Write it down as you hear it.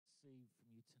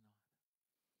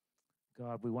you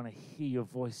tonight. God, we want to hear your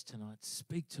voice tonight.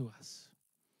 Speak to us.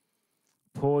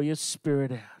 Pour your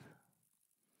Spirit out.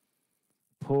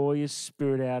 Pour your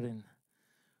Spirit out in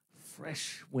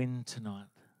fresh wind tonight.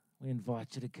 We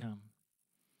invite you to come.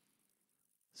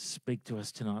 Speak to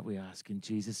us tonight, we ask, in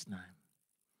Jesus' name.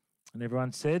 And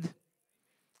everyone said,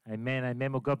 amen,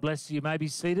 amen. Well, God bless you. You may be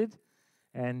seated.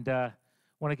 And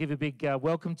want to give a big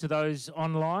welcome to those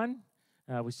online.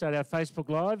 We started our Facebook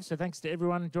Live, so thanks to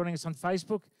everyone joining us on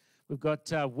Facebook. We've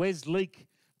got Wes Leake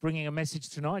bringing a message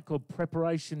tonight called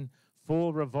Preparation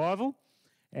for Revival.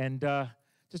 And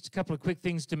just a couple of quick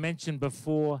things to mention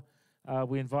before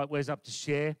we invite Wes up to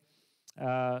share.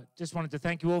 Just wanted to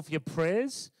thank you all for your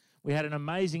prayers. We had an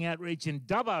amazing outreach in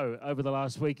Dubbo over the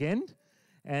last weekend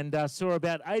and saw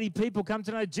about 80 people come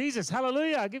to know Jesus.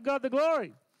 Hallelujah. Give God the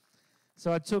glory.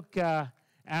 So I took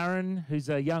Aaron, who's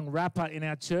a young rapper in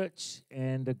our church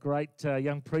and a great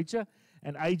young preacher,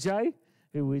 and AJ,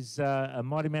 who is a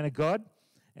mighty man of God.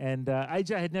 And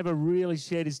AJ had never really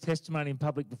shared his testimony in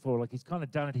public before. Like, he's kind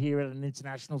of done it here at an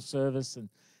international service, and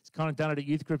he's kind of done it at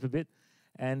youth group a bit.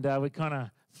 And we kind of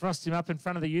thrust him up in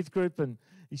front of the youth group, and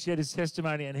he shared his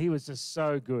testimony, and he was just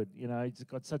so good. You know, he's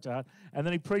got such a heart. And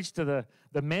then he preached to the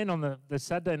men on the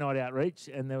Saturday night outreach,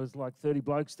 and there was like 30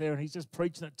 blokes there, and he's just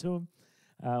preaching it to them.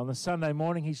 On the Sunday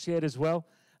morning, he shared as well.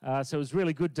 So it was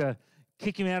really good to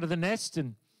kick him out of the nest,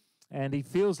 and he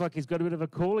feels like he's got a bit of a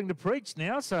calling to preach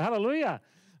now. So hallelujah,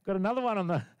 got another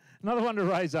one to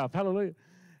raise up. Hallelujah.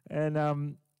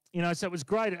 And so it was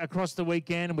great across the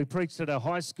weekend, and we preached at a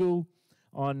high school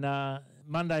on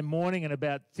Monday morning, and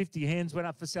about 50 hands went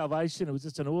up for salvation. It was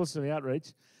just an awesome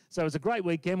outreach. So it was a great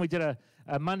weekend. We did a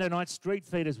Monday night street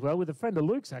feed as well with a friend of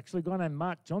Luke's, actually, a guy named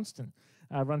Mark Johnston.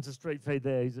 Runs a street feed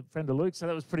there. He's a friend of Luke, so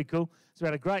that was pretty cool. So we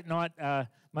had a great night,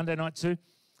 Monday night too.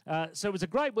 So it was a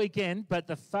great weekend, but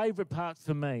the favourite part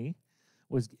for me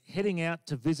was heading out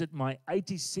to visit my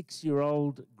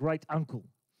 86-year-old great-uncle.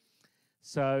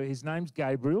 So his name's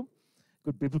Gabriel,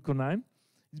 good biblical name.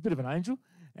 He's a bit of an angel.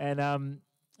 And I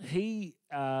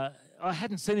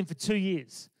hadn't seen him for 2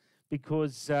 years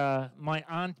because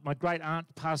my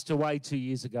great-aunt passed away 2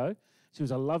 years ago. She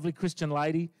was a lovely Christian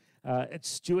lady at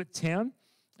Stewart Town.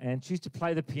 And she used to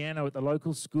play the piano at the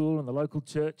local school and the local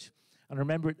church. And I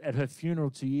remember it at her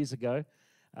funeral 2 years ago.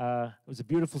 It was a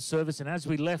beautiful service. And as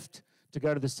we left to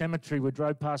go to the cemetery, we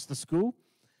drove past the school,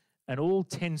 and all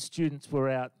 10 students were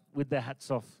out with their hats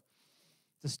off,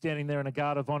 just standing there in a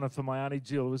guard of honour for my Auntie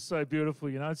Jill. It was so beautiful,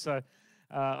 you know. So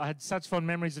I had such fond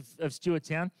memories of Stewart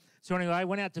Town. So anyway, I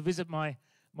went out to visit my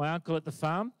uncle at the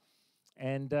farm,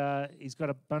 and he's got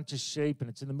a bunch of sheep,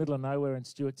 and it's in the middle of nowhere in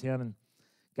Stewart Town, and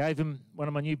gave him one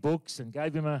of my new books and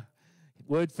gave him a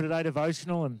Word for Today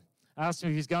devotional and asked him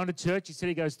if he's going to church. He said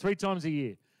he goes 3 times a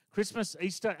year, Christmas,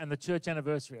 Easter, and the church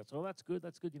anniversary. I said, oh, that's good,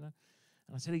 you know.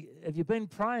 And I said, have you been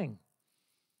praying?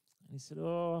 And he said,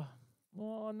 oh,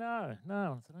 no.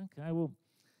 I said, okay, well,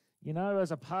 you know,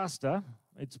 as a pastor,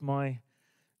 it's my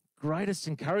greatest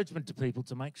encouragement to people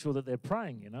to make sure that they're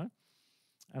praying, you know.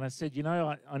 And I said, you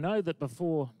know, I know that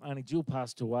before Auntie Jill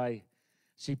passed away,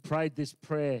 she prayed this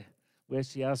prayer where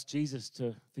she asked Jesus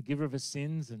to forgive her of her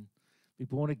sins and be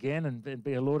born again and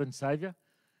be her Lord and Saviour.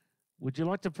 Would you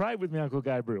like to pray with me, Uncle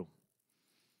Gabriel?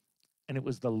 And it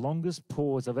was the longest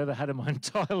pause I've ever had in my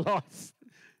entire life.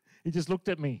 He just looked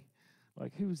at me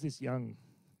like, who was this young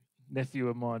nephew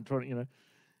of mine trying to, you know?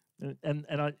 And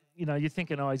I, you know, you're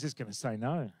thinking, oh, he's just going to say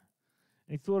no. And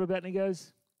he thought about it and he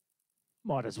goes,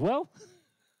 might as well.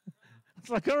 It's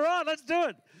like, all right, let's do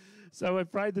it. So I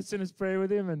prayed the sinner's prayer with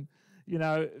him, and you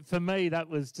know, for me, that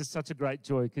was just such a great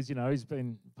joy because, you know, he's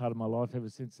been part of my life ever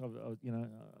since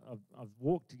I've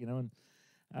walked, you know, and,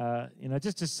 you know,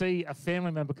 just to see a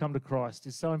family member come to Christ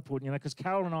is so important, you know, because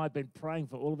Carol and I have been praying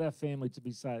for all of our family to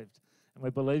be saved, and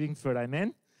we're believing for it,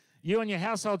 amen? You and your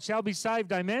household shall be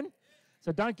saved, amen?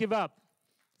 So don't give up.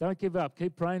 Don't give up.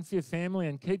 Keep praying for your family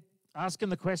and keep asking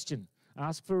the question.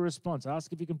 Ask for a response.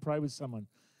 Ask if you can pray with someone.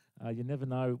 You never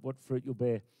know what fruit you'll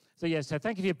bear. So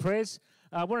thank you for your prayers.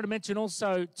 I wanted to mention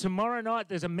also tomorrow night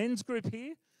there's a men's group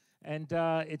here, and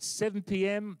it's 7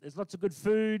 p.m. There's lots of good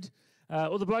food.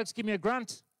 All the blokes give me a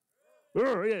grunt.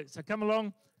 Yeah. So come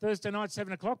along Thursday night,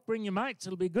 7 o'clock. Bring your mates.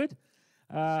 It'll be good.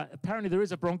 Apparently there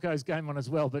is a Broncos game on as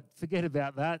well, but forget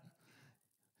about that.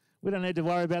 We don't need to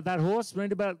worry about that horse. We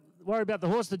need to worry about the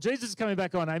horse that Jesus is coming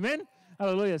back on. Amen?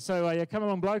 Hallelujah. So come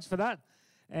along, blokes, for that.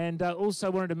 And also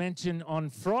wanted to mention on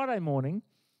Friday morning,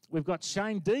 we've got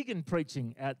Shane Deegan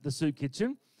preaching at the Soup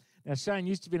Kitchen. Now, Shane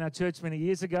used to be in our church many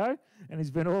years ago, and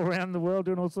he's been all around the world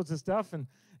doing all sorts of stuff, and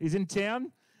he's in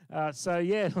town.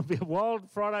 It'll be a wild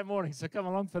Friday morning, so come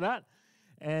along for that.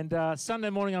 And Sunday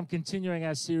morning, I'm continuing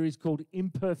our series called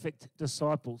Imperfect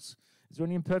Disciples. Is there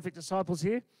any imperfect disciples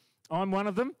here? I'm one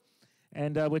of them.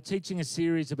 And we're teaching a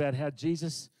series about how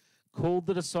Jesus called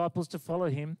the disciples to follow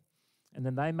him. And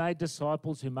then they made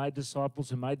disciples who made disciples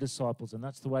who made disciples. And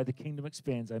that's the way the kingdom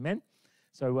expands. Amen?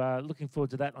 So looking forward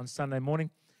to that on Sunday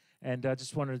morning. And I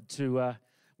just wanted to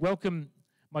welcome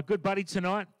my good buddy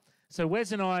tonight. So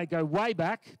Wes and I go way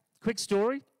back. Quick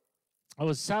story. I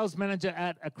was sales manager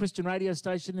at a Christian radio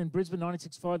station in Brisbane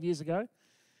 96.5 years ago.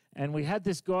 And we had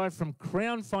this guy from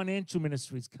Crown Financial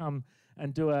Ministries come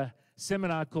and do a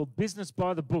seminar called Business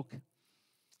by the Book.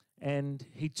 And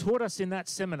he taught us in that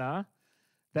seminar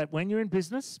that when you're in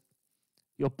business,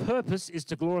 your purpose is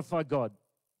to glorify God.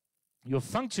 Your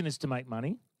function is to make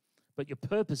money, but your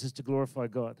purpose is to glorify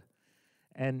God.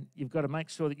 And you've got to make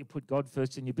sure that you put God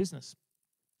first in your business.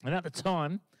 And at the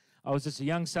time, I was just a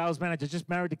young sales manager, just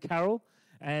married to Carol,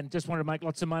 and just wanted to make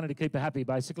lots of money to keep her happy,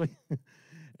 basically.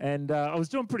 And I was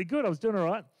doing pretty good. I was doing all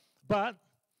right. But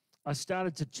I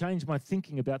started to change my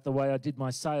thinking about the way I did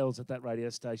my sales at that radio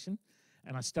station.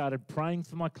 And I started praying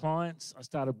for my clients. I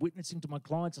started witnessing to my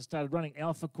clients. I started running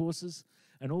alpha courses.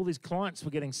 And all these clients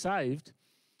were getting saved.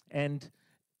 And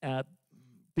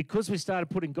because we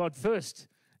started putting God first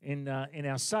in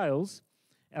our sales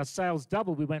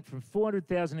doubled. We went from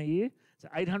 400,000 a year to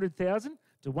 800,000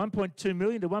 to 1.2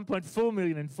 million to 1.4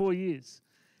 million in 4 years.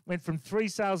 Went from 3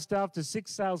 sales staff to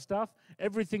 6 sales staff.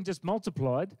 Everything just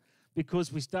multiplied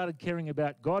because we started caring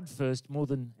about God first more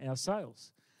than our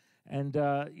sales. And,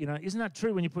 isn't that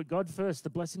true? When you put God first,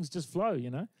 the blessings just flow,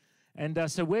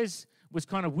 And so Wes was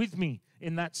kind of with me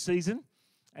in that season.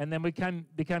 And then we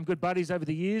became good buddies over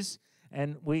the years.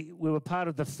 And we were part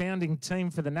of the founding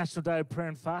team for the National Day of Prayer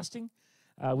and Fasting,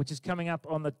 which is coming up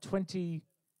on the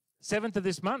 27th of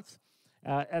this month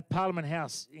at Parliament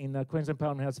House in Queensland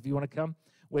Parliament House if you want to come.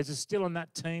 Wes is still on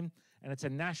that team, and it's a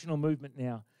national movement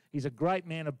now. He's a great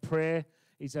man of prayer.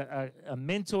 He's a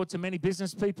mentor to many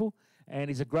business people, and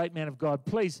he's a great man of God.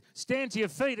 Please stand to your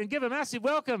feet and give a massive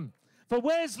welcome for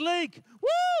Wes Leake.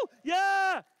 Woo!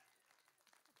 Yeah!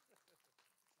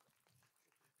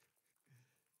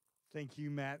 Thank you,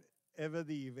 Matt. Ever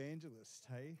the evangelist,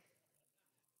 hey?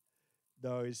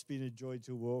 No, it's been a joy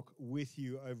to walk with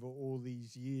you over all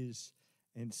these years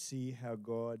and see how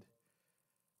God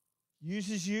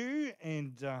uses you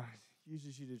and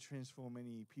uses you to transform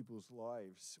many people's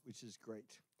lives, which is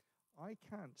great. I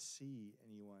can't see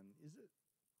anyone. Is it?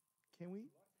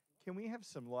 Can we have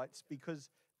some lights? Because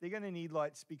they're going to need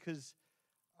lights because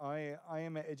I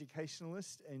am an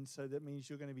educationalist, and so that means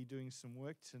you're going to be doing some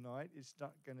work tonight. It's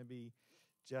not going to be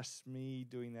just me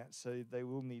doing that, so they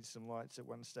will need some lights at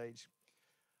one stage.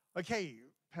 Okay,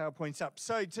 PowerPoint's up.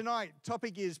 So tonight,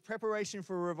 topic is preparation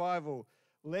for revival,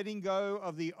 letting go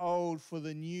of the old for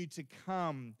the new to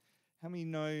come. How many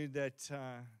know that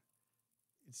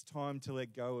it's time to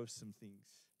let go of some things?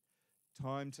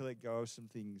 Time to let go of some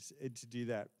things and to do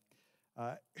that.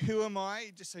 Who am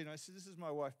I? Just so you know, so this is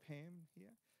my wife, Pam, here.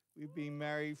 We've been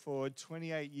married for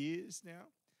 28 years now.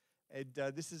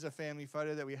 And this is a family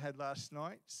photo that we had last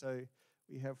night. So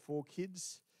we have 4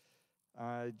 kids.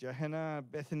 Johanna,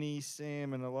 Bethany,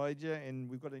 Sam, and Elijah,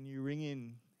 and we've got a new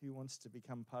ring-in who wants to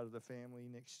become part of the family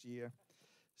next year.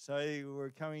 So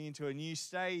we're coming into a new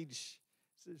stage.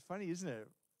 So it's funny, isn't it,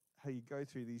 how you go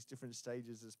through these different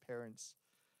stages as parents?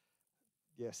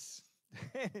 Yes.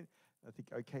 I think,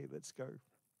 okay, let's go.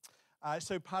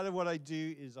 So part of what I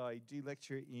do is I do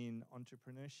lecture in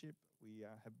entrepreneurship. We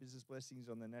have business blessings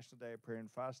on the National Day of Prayer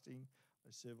and Fasting.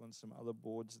 I serve on some other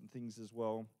boards and things as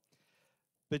well.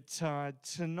 But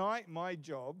tonight, my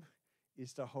job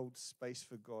is to hold space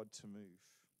for God to move.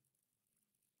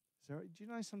 So do you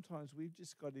know sometimes we've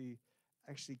just got to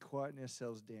actually quieten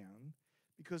ourselves down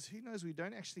because who knows, we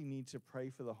don't actually need to pray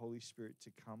for the Holy Spirit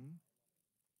to come.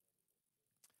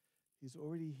 He's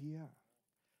already here.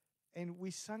 And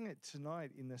we sung it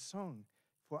tonight in the song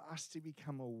for us to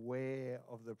become aware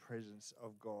of the presence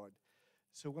of God.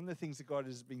 So one of the things that God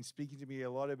has been speaking to me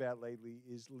a lot about lately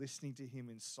is listening to him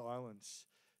in silence.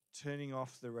 Turning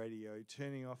off the radio,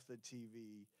 turning off the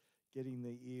TV, getting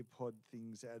the ear pod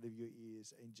things out of your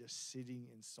ears and just sitting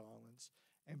in silence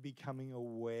and becoming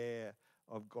aware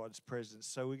of God's presence.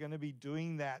 So we're going to be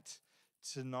doing that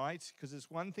tonight because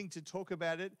it's one thing to talk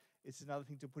about it, it's another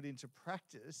thing to put into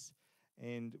practice,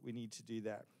 and we need to do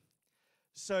that.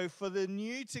 So for the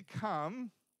new to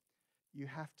come, you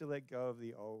have to let go of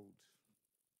the old.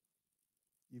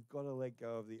 You've got to let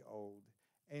go of the old.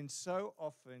 And so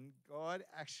often, God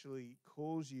actually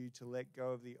calls you to let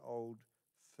go of the old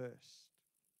first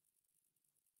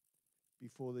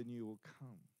before the new will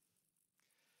come.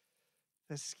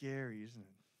 That's scary, isn't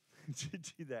it? to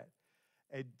do that.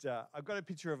 And I've got a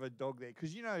picture of a dog there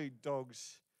because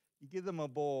dogs. You give them a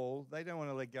ball, they don't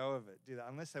want to let go of it, do they?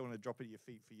 Unless they want to drop it at your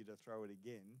feet for you to throw it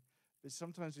again. But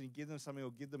sometimes when you give them something or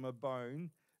give them a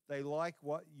bone, they like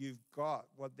what you've got,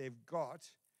 what they've got.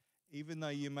 Even though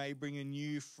you may bring a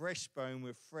new fresh bone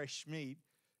with fresh meat,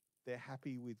 they're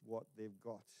happy with what they've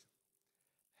got.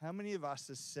 How many of us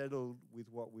are settled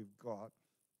with what we've got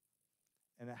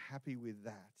and are happy with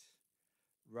that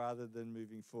rather than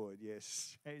moving forward?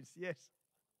 Yes, yes.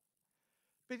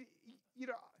 But,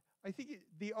 I think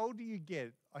the older you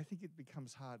get, I think it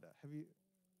becomes harder. Have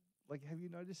you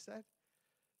noticed that?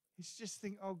 It's just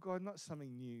think, oh God, not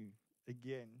something new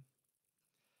again.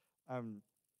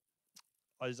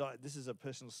 Isaiah, this is a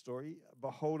personal story.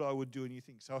 Behold, I would do a new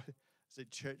thing. So I was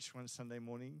at church one Sunday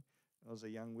morning. I was a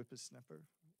young whippersnapper.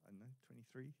 I don't know,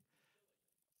 23.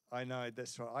 I know,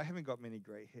 that's right. I haven't got many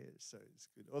grey hairs, so it's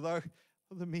good. Although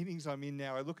all the meetings I'm in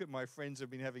now, I look at my friends I've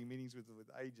been having meetings with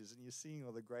ages, and you're seeing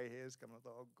all the grey hairs coming up.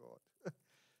 Oh, God.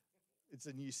 It's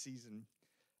a new season.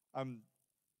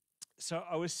 So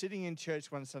I was sitting in church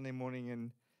one Sunday morning,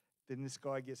 and then this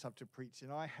guy gets up to preach,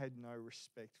 and I had no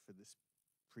respect for this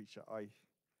preacher.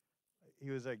 He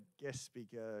was a guest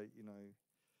speaker,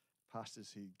 pastors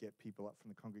who get people up from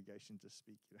the congregation to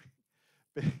speak,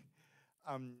 But,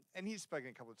 and he's spoken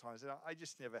a couple of times, and I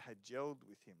just never had gelled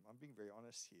with him. I'm being very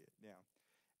honest here now.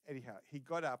 Anyhow, he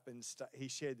got up and he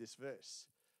shared this verse.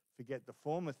 Forget the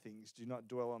former things. Do not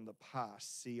dwell on the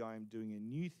past. See, I am doing a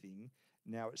new thing.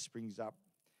 Now it springs up.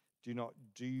 Do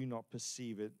you not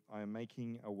perceive it? I am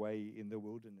making a way in the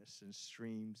wilderness and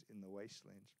streams in the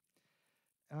wasteland.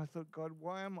 And I thought, God,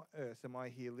 why on earth am I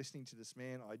here listening to this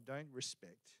man I don't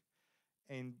respect?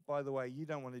 And by the way, you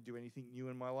don't want to do anything new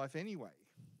in my life anyway.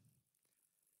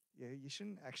 Yeah, you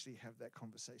shouldn't actually have that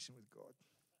conversation with God.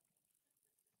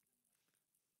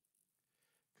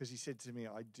 Because he said to me,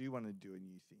 I do want to do a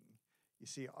new thing. You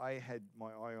see, I had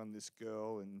my eye on this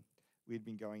girl, and we'd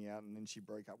been going out, and then she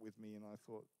broke up with me, and I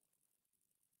thought,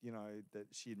 that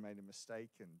she had made a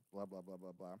mistake and blah, blah, blah,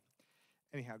 blah, blah.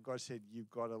 Anyhow, God said, you've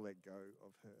got to let go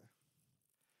of her.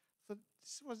 I thought,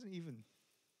 this wasn't even,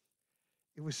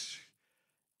 it was,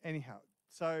 anyhow.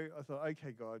 So I thought,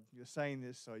 okay, God, you're saying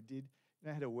this, so I did. And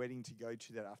I had a wedding to go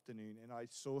to that afternoon, and I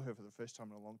saw her for the first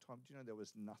time in a long time. Do you know there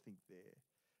was nothing there?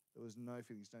 There was no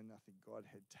feelings, no nothing. God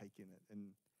had taken it. And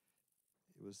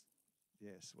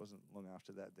it wasn't long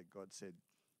after that God said,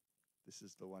 this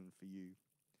is the one for you.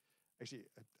 Actually,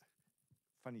 a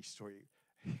funny story.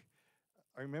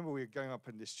 I remember we were going up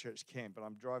in this church camp, and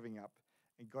I'm driving up,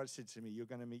 and God said to me, you're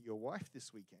going to meet your wife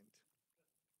this weekend.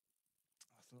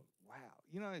 I thought,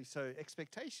 wow. So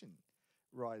expectation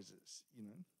rises,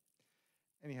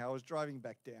 Anyhow, I was driving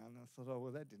back down, and I thought, oh,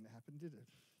 well, that didn't happen, did it?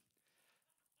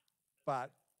 But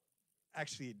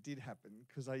actually, it did happen,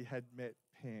 because I had met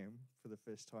Pam for the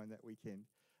first time that weekend.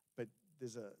 But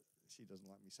she doesn't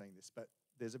like me saying this, but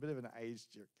there's a bit of an age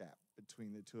gap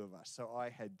between the two of us. So I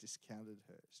had discounted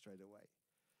her straight away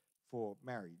for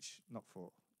marriage, not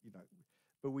for,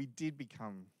 But we did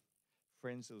become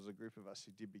friends. There was a group of us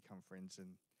who did become friends. And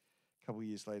a couple of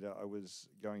years later, I was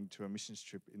going to a missions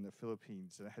trip in the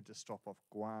Philippines, and I had to stop off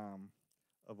Guam,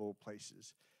 of all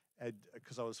places,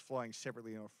 because I was flying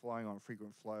separately and I was flying on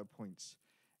frequent flyer points.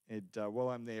 And while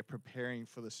I'm there preparing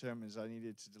for the sermons I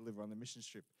needed to deliver on the missions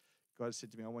trip, God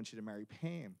said to me, I want you to marry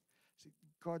Pam. I said,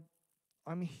 God,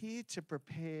 I'm here to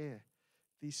prepare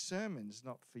these sermons,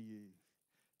 not for you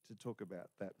to talk about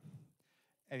that.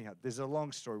 Anyhow, there's a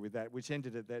long story with that, which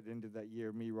ended at that end of that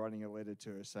year, me writing a letter to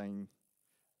her saying,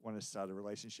 want to start a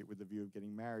relationship with the view of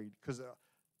getting married. Because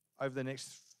over the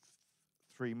next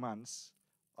 3 months,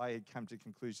 I had come to the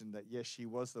conclusion that, yes, she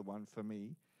was the one for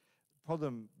me. The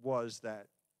problem was that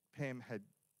Pam had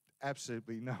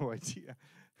absolutely no idea.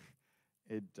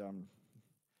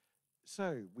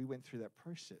 So we went through that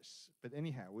process. But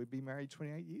anyhow, we've been married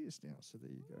 28 years now, so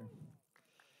there you go.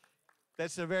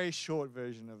 That's a very short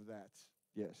version of that,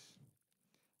 yes.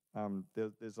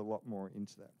 There's a lot more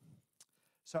into that.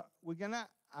 So we're going to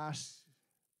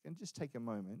just take a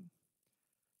moment.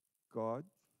 God,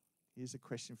 here's a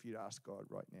question for you to ask God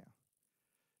right now.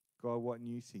 God, what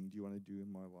new thing do you want to do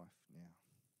in my life now?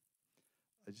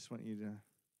 I just want you to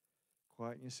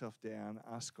quieten yourself down,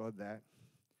 ask God that,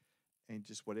 and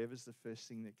just whatever's the first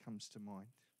thing that comes to mind,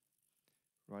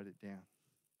 write it down.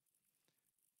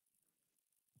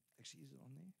 Actually, is it on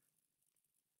there?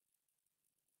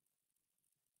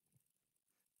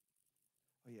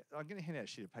 Oh, yeah. I'm going to hand out a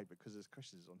sheet of paper because there's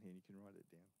questions on here and you can write it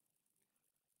down.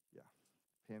 Yeah.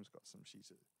 Pam's got some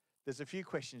sheets. There's a few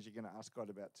questions you're going to ask God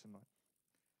about tonight.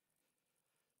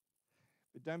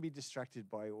 But don't be distracted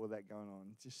by all that going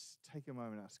on. Just take a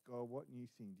moment and ask God, what new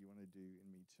thing do you want to do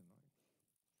in me tonight?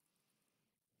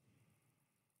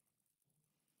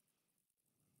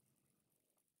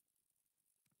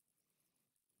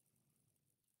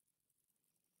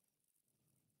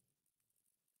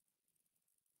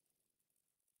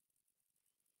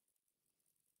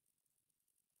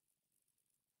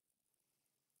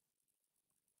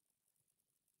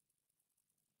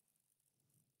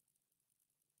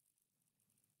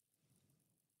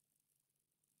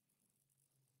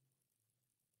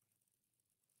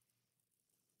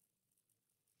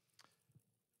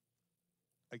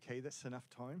 Okay, that's enough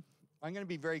time. I'm going to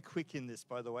be very quick in this,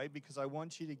 by the way, because I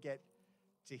want you to get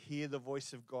to hear the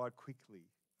voice of God quickly.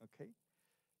 Okay?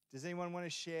 Does anyone want to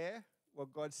share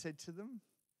what God said to them?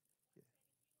 Yeah.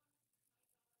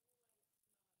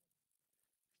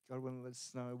 God will let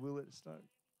us know. Will let us know.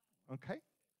 Okay?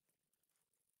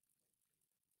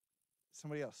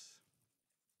 Somebody else.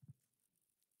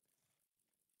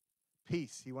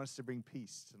 Peace. He wants to bring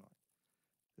peace tonight.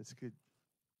 That's good.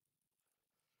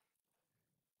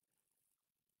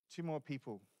 Two more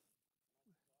people.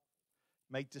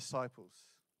 Make disciples.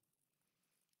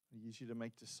 I use you to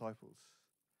make disciples.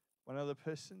 One other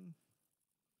person?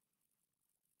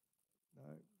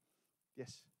 No.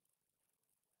 Yes.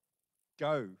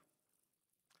 Go.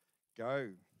 Go.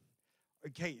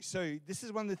 Okay, so this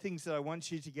is one of the things that I want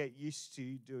you to get used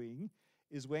to doing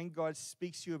is when God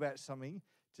speaks to you about something,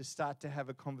 to start to have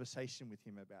a conversation with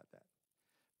him about that.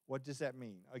 What does that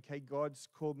mean? Okay, God's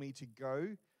called me to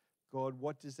go. God,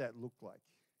 what does that look like?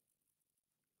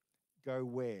 Go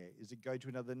where? Is it go to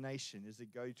another nation? Is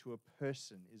it go to a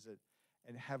person? Is it,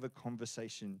 and have a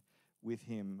conversation with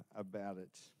him about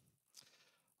it.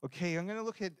 Okay, I'm going to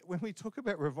look at, when we talk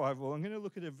about revival, I'm going to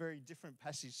look at a very different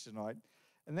passage tonight.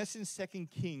 And that's in 2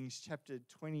 Kings chapter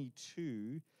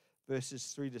 22, verses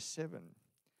 3 to 7.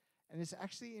 And it's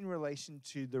actually in relation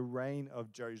to the reign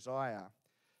of Josiah.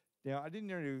 Now, I didn't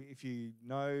know if you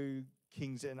know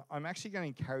Kings, and I'm actually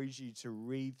going to encourage you to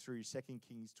read through 2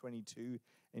 Kings 22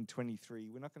 and 23.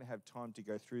 We're not going to have time to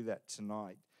go through that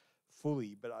tonight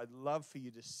fully, but I'd love for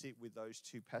you to sit with those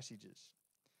two passages.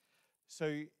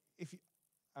 So, if you,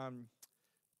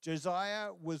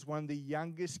 Josiah was one of the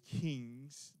youngest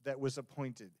kings that was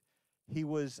appointed. He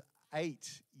was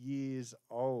 8 years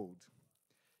old.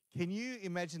 Can you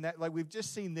imagine that? Like, we've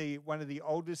just seen one of the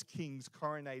oldest kings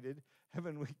coronated,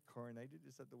 haven't we? Coronated,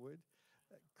 is that the word?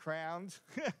 Crowned.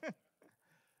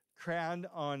 Crowned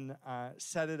on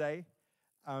Saturday.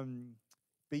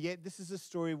 But yet, this is a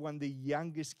story of one of the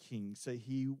youngest kings. So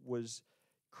he was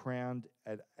crowned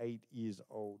at 8 years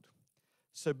old.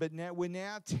 So, but now we're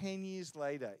 10 years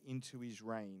later into his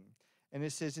reign. And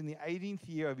it says in the 18th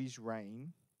year of his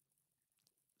reign,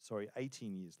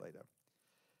 18 years later,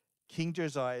 King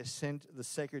Josiah sent the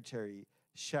secretary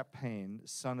Shaphan,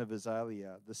 son of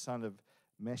Azaliah, the son of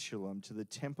Meshullam, to the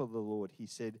temple of the Lord. He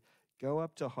said, go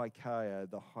up to Hilkiah,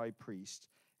 the high priest,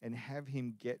 and have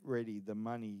him get ready the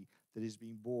money that is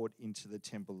being brought into the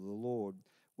temple of the Lord,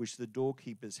 which the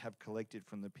doorkeepers have collected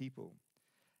from the people.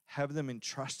 Have them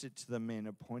entrusted to the men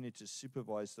appointed to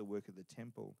supervise the work of the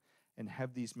temple, and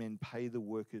have these men pay the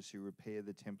workers who repair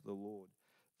the temple of the Lord,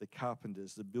 the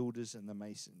carpenters, the builders, and the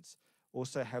masons.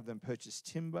 Also have them purchase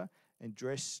timber and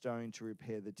dress stone to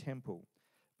repair the temple.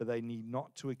 But they need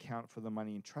not to account for the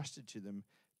money entrusted to them,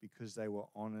 because they were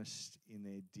honest in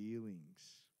their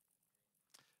dealings.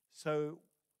 So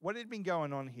what had been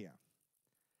going on here?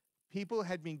 People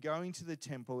had been going to the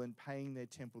temple and paying their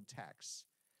temple tax,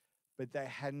 but they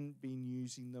hadn't been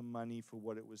using the money for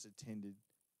what it was intended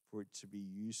for it to be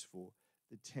used for.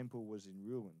 The temple was in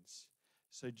ruins.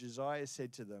 So Josiah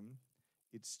said to them,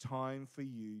 it's time for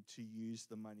you to use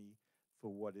the money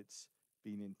for what it's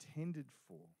been intended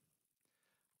for.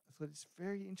 I thought it's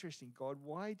very interesting. God,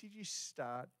 why did you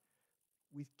start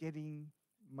with getting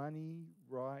money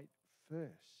right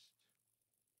first?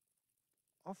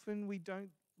 Often we don't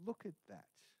look at that.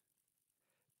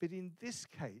 But in this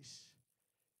case,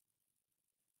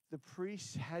 the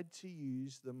priests had to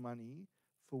use the money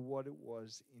for what it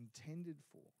was intended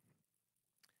for.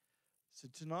 So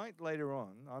tonight, later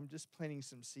on, I'm just planting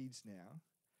some seeds now.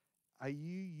 Are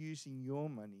you using your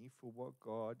money for what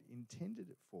God intended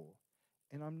it for?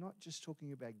 And I'm not just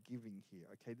talking about giving here,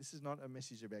 okay? This is not a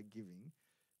message about giving.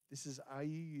 This is, are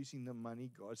you using the money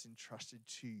God's entrusted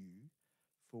to you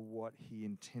for what he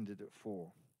intended it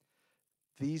for?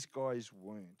 These guys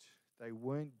weren't. They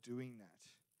weren't doing that.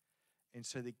 And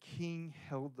so the king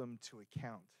held them to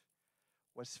account.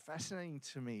 What's fascinating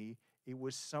to me, it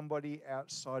was somebody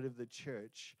outside of the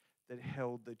church that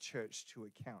held the church to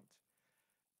account.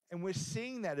 And we're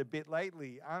seeing that a bit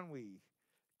lately, aren't we?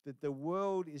 That the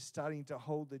world is starting to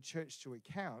hold the church to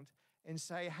account and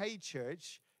say, hey,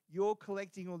 church, you're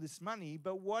collecting all this money,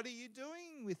 but what are you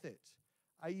doing with it?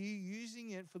 Are you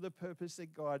using it for the purpose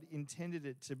that God intended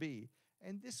it to be?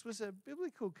 And this was a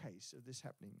biblical case of this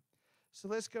happening. So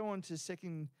let's go on to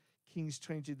 2 Kings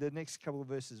 22, the next couple of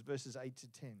verses 8 to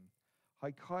 10.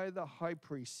 Hilkiah the high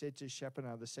priest said to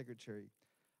Shaphanah the secretary,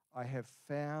 I have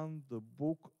found the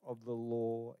book of the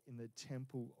law in the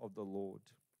temple of the Lord.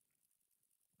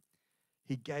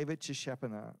 He gave it to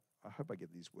Shaphanah, I hope I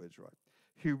get these words right,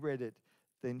 who read it.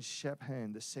 Then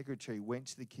Shaphan the secretary went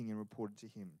to the king and reported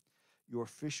to him, your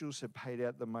officials have paid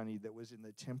out the money that was in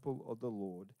the temple of the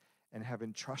Lord and have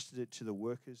entrusted it to the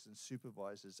workers and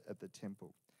supervisors at the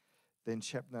temple. Then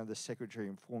Shaphan the secretary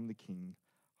informed the king,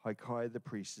 Hilkiah the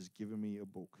priest has given me a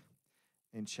book.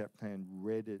 And Shaphan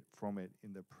read it from it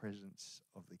in the presence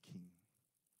of the king.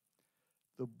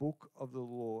 The book of the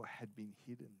law had been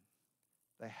hidden.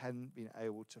 They hadn't been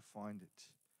able to find it.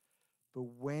 But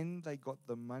when they got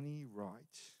the money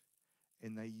right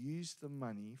and they used the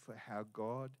money for how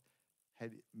God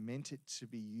had meant it to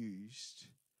be used,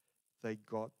 they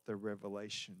got the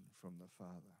revelation from the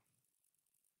Father.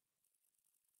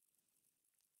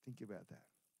 Think about that.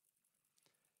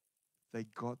 They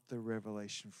got the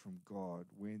revelation from God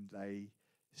when they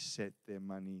set their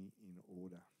money in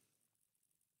order.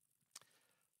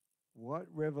 What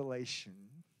revelation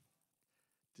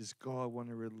does God want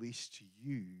to release to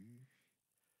you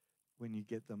when you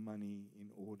get the money in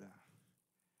order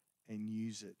and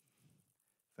use it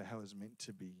for how it's meant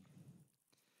to be?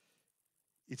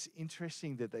 It's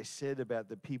interesting that they said about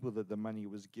the people that the money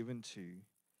was given to,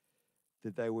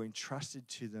 that they were entrusted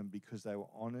to them because they were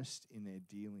honest in their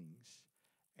dealings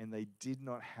and they did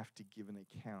not have to give an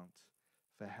account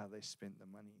for how they spent the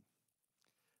money.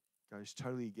 Goes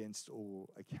totally against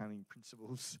all accounting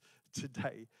principles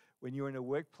today. When you're in a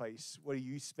workplace, what do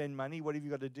you spend money? What have you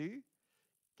got to do?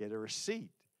 Get a receipt,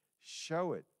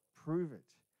 show it, prove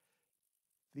it.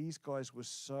 These guys were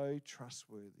so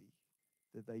trustworthy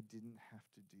that they didn't have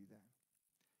to do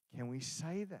that. Can we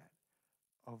say that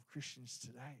of Christians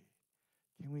today?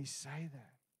 Can we say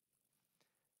that?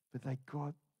 But they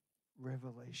got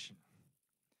revelation.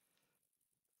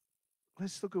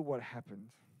 Let's look at what happened.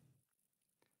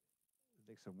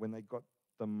 Next one, when they got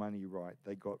the money right,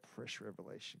 they got fresh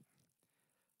revelation.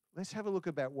 Let's have a look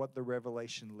about what the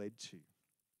revelation led to.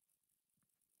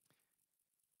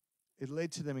 It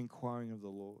led to them inquiring of the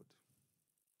Lord.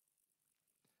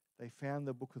 They found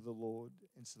the book of the Lord,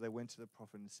 and so they went to the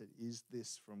prophet and said, is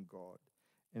this from God?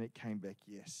 And it came back,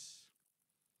 yes.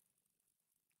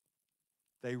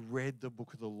 They read the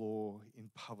book of the law in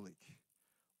public.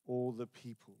 All the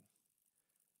people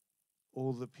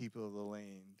of the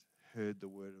land heard the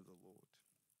word of the Lord.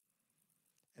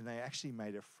 And they actually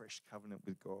made a fresh covenant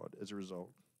with God as a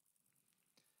result.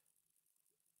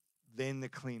 Then the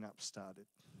cleanup started.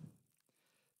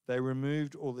 They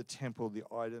removed all the temple, the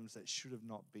items that should have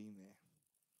not been there.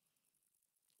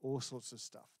 All sorts of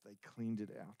stuff. They cleaned it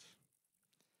out.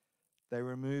 They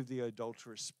removed the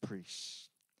adulterous priests.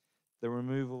 The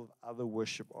removal of other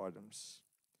worship items.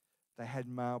 They had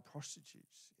male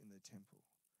prostitutes in the temple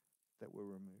that were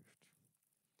removed.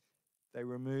 They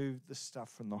removed the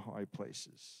stuff from the high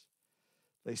places.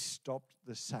 They stopped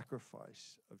the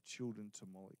sacrifice of children to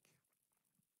Moloch.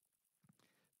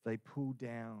 They pulled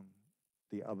down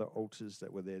the other altars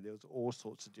that were there. There was all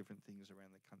sorts of different things around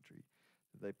the country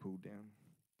that they pulled down.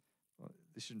 Well,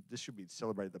 this should be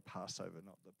celebrated the Passover,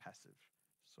 not the passive.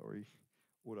 Sorry,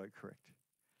 autocorrect.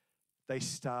 They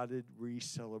started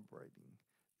re-celebrating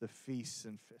the feasts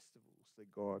and festivals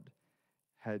that God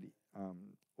had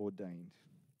ordained.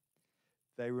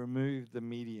 They removed the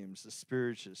mediums, the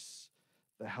spiritists,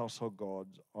 the household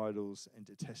gods, idols, and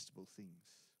detestable things.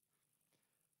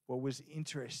 What was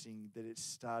interesting that it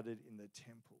started in the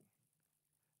temple,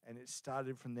 and it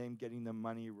started from them getting the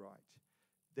money right.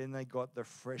 Then they got the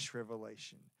fresh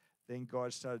revelation. Then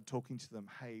God started talking to them,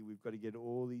 hey, we've got to get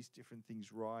all these different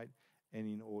things right and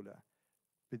in order.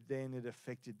 But then it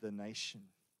affected the nation.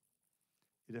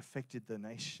 It affected the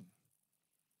nation.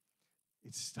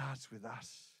 It starts with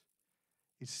us.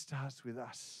 It starts with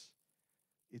us.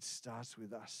 It starts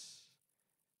with us.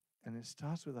 And it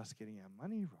starts with us getting our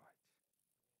money right.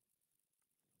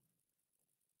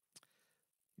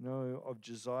 You know, of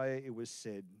Josiah it was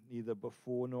said, neither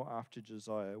before nor after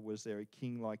Josiah was there a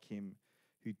king like him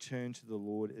who turned to the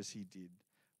Lord as he did,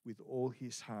 with all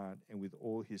his heart and with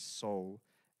all his soul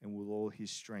and with all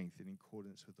his strength in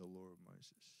accordance with the law of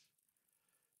Moses.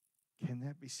 Can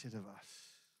that be said of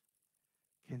us?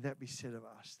 Can that be said of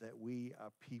us, that we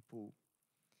are people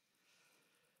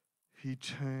He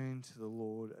turned to the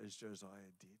Lord as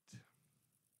Josiah did.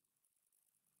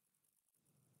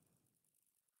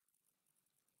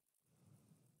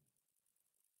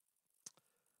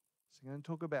 So I'm going to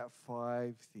talk about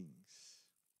 5 things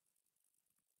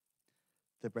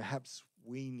that perhaps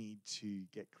we need to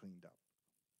get cleaned up.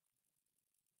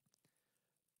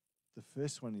 The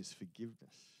first one is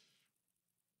forgiveness.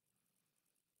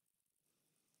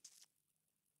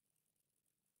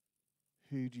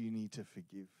 Who do you need to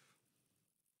forgive?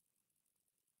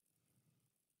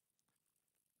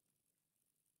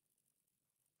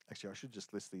 Actually, I should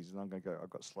just list these, and I'm going to go. I've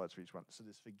got slides for each one. So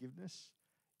there's forgiveness,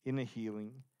 inner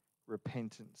healing,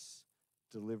 repentance,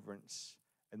 deliverance,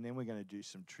 and then we're going to do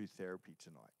some truth therapy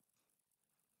tonight.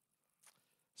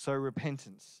 So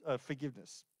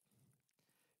forgiveness.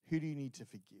 Who do you need to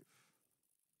forgive?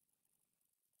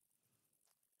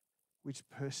 Which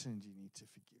person do you need to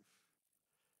forgive?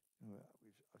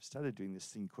 I've started doing this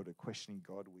thing called a Questioning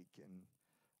God Week, and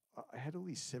I had all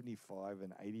these 75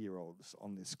 and 80-year-olds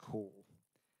on this call.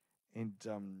 And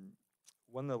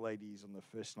one of the ladies on the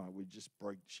first night,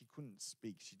 she couldn't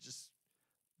speak. She just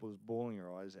was bawling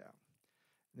her eyes out.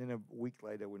 And then a week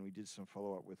later, when we did some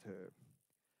follow-up with her,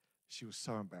 she was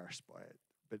so embarrassed by it.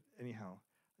 But anyhow,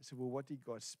 I said, well, what did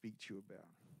God speak to you about?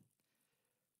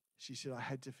 She said, I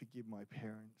had to forgive my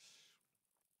parents.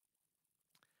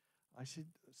 I said,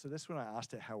 so that's when I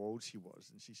asked her how old she was,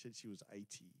 and she said she was 80.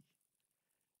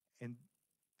 And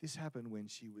this happened when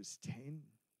she was 10.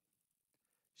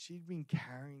 She'd been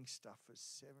carrying stuff for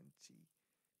 70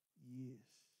 years.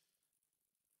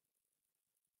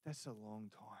 That's a long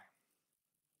time.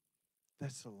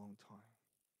 That's a long time.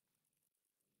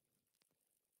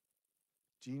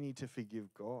 Do you need to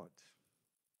forgive God?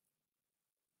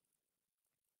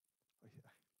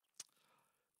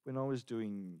 When I was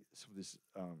doing some of this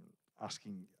I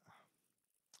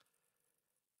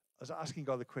was asking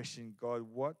God the question, God,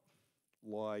 what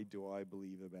lie do I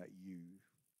believe about you?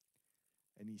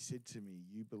 And he said to me,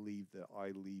 you believe that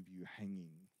I leave you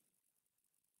hanging.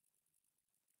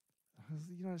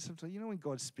 Sometimes, when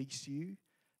God speaks to you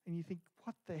and you think,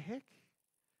 what the heck?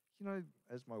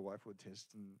 As my wife would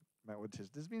test and Matt would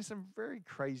test, there's been some very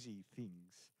crazy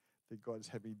things that God's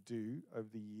had me do over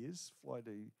the years, fly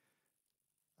to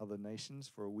other nations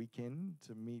for a weekend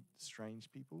to meet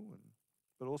strange people,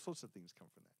 but all sorts of things come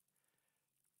from that.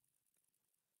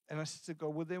 And I said to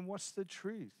God, well, then what's the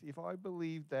truth? If I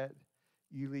believe that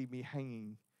you leave me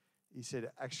hanging, he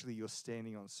said, actually, you're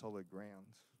standing on solid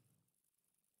ground.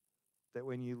 That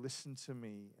when you listen to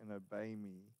me and obey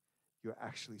me, you're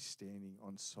actually standing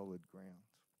on solid ground.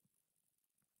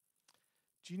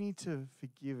 Do you need to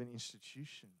forgive an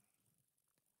institution?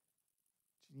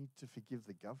 Do you need to forgive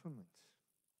the government?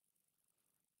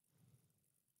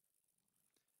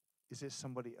 Is there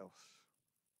somebody else?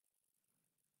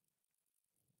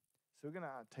 So we're going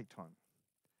to take time.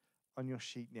 On your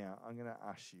sheet now, I'm going to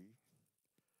ask you,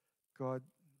 God,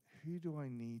 who do I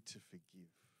need to forgive?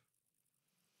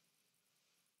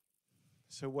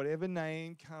 So whatever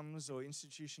name comes or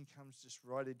institution comes, just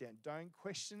write it down. Don't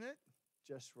question it,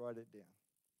 just write it down.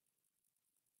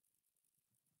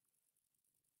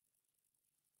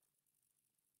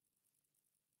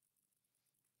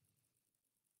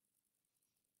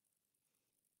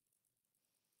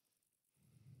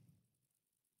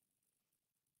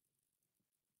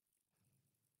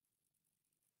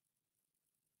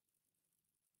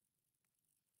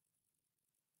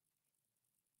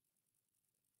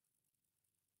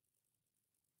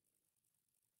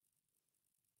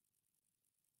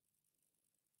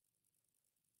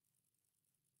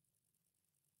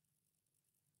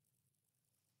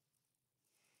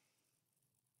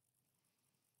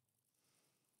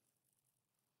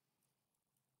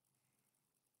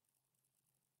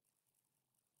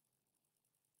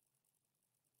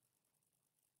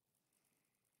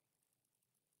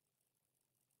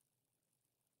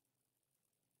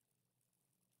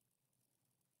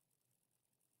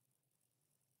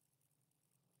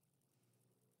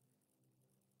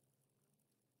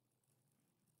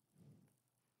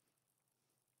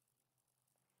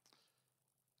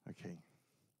 Okay.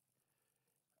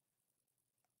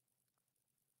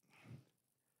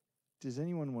 Does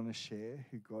anyone want to share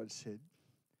who God said?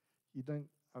 You don't.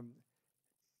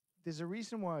 There's a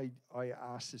reason why I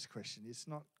ask this question. It's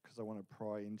not because I want to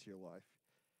pry into your life.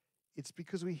 It's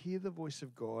because we hear the voice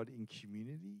of God in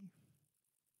community.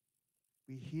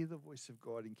 We hear the voice of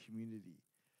God in community.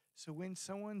 So when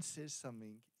someone says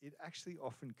something, it actually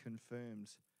often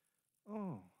confirms,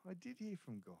 oh, I did hear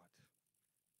from God.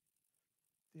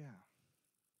 Yeah.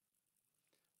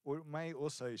 Or it may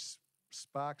also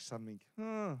spark something,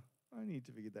 I need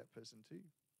to forgive that person too.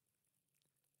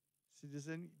 So does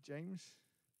any, James?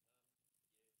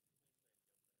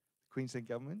 Queensland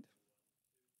government?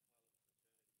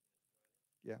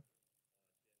 Yeah.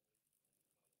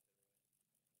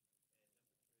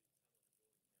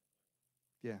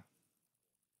 Yeah.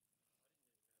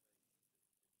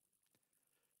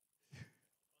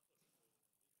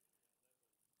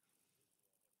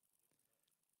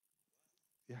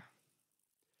 Yeah.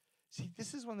 See,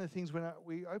 this is one of the things when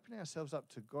we open ourselves up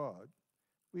to God,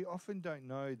 we often don't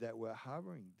know that we're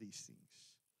harboring these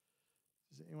things.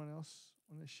 Does anyone else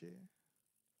want to share?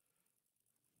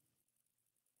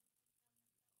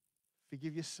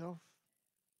 Forgive yourself.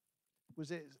 Was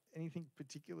there anything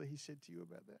particular he said to you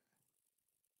about that?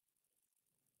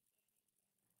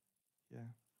 Yeah.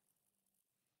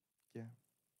 Yeah.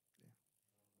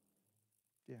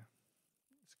 Yeah. Yeah.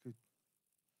 It's good.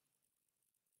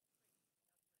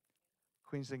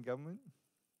 Queensland government,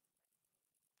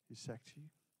 who sacked you?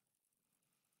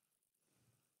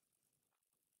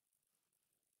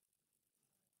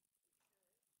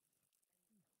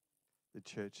 The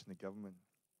church and the government.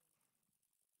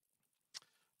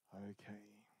 Okay.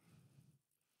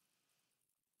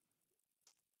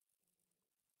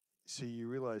 So you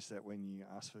realize that when you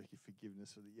ask for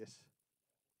forgiveness, or the yes,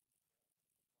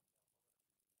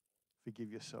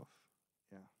 forgive yourself.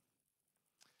 Yeah.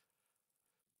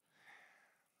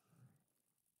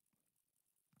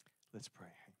 Let's pray.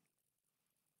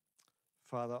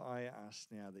 Father, I ask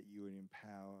now that you would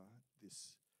empower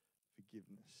this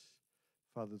forgiveness.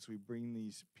 Father, as we bring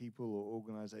these people or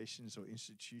organizations or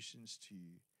institutions to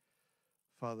you,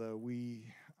 Father, we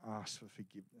ask for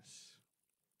forgiveness.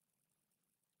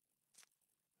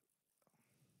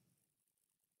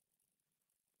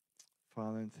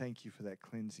 Father, and thank you for that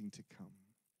cleansing to come.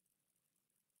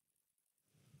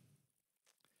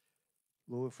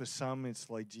 Lord, for some, it's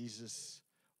like Jesus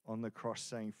on the cross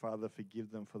saying, Father,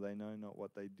 forgive them, for they know not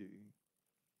what they do.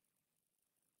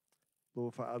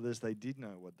 Lord, for others, they did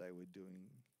know what they were doing.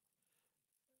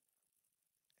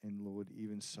 And Lord,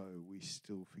 even so, we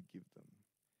still forgive them.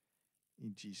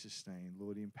 In Jesus' name,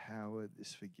 Lord, empower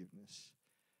this forgiveness.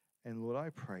 And Lord, I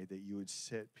pray that you would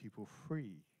set people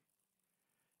free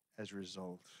as a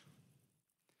result.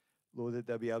 Lord, that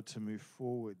they'll be able to move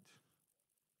forward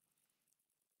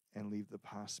and leave the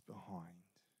past behind.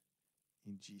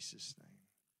 In Jesus' name,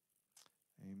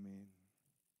 amen.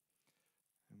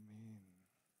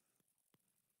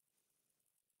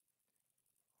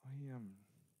 Amen.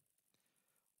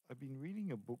 I've been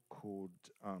reading a book called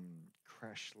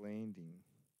Crash Landing,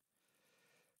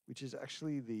 which is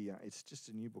actually it's just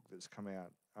a new book that's come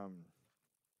out.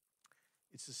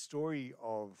 It's a story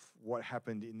of what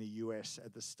happened in the US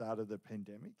at the start of the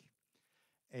pandemic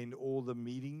and all the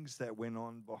meetings that went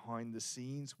on behind the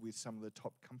scenes with some of the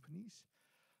top companies.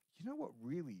 You know what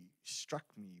really struck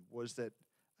me was that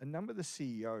a number of the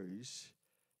CEOs,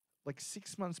 like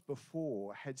 6 months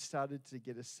before, had started to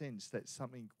get a sense that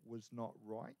something was not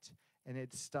right and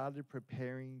had started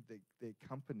preparing their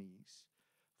companies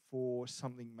for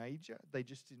something major. They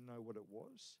just didn't know what it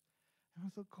was. And I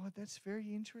thought, God, that's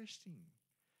very interesting.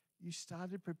 You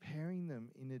started preparing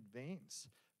them in advance.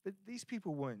 But these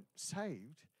people weren't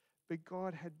saved, but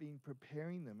God had been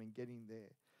preparing them and getting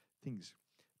their things.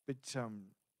 But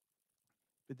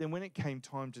then when it came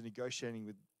time to negotiating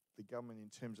with the government in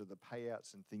terms of the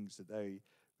payouts and things that they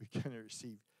were going to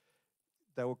receive,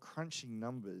 they were crunching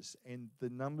numbers, and the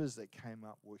numbers that came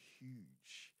up were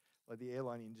huge. Like the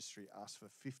airline industry asked for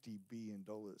 $50 billion,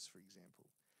 for example.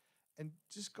 And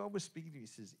just God was speaking to me. He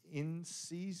says, in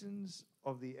seasons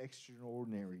of the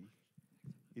extraordinary,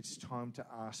 it's time to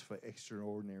ask for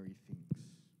extraordinary things.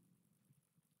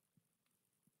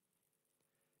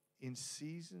 In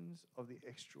seasons of the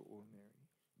extraordinary.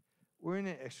 We're in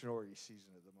an extraordinary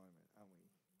season at the moment, aren't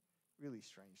we? Really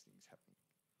strange things happening.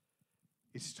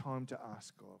 It's time to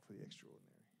ask God for the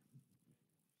extraordinary.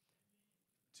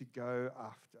 To go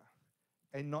after.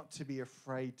 And not to be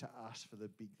afraid to ask for the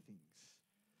big things.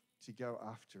 To go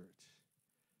after it.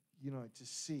 You know, to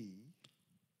see.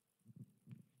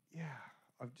 Yeah,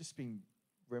 I've just been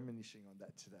reminiscing on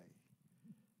that today.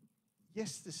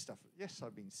 Yes, this stuff. Yes,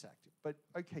 I've been sacked. But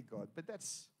okay, God, but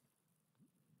that's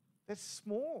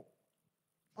small.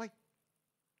 Like,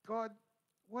 God,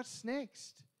 what's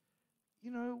next?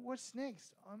 You know, what's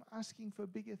next? I'm asking for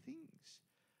bigger things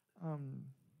in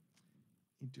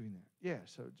doing that. Yeah,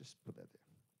 so just put that there.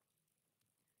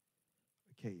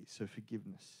 Okay, so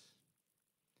forgiveness.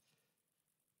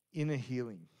 Inner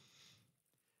healing.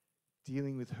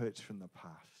 Dealing with hurts from the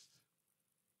past.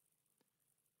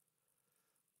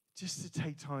 Just to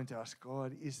take time to ask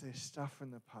God, is there stuff from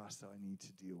the past that I need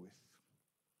to deal with?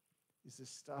 Is there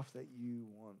stuff that you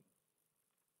want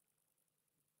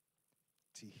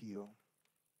to heal.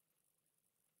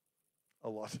 A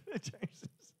lot, James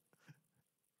says.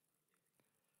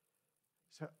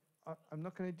 So I'm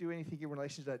not going to do anything in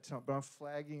relation to that tonight, but I'm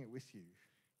flagging it with you.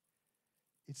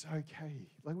 It's okay.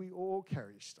 Like, we all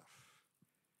carry stuff.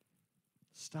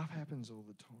 Stuff happens all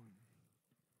the time.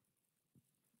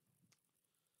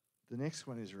 The next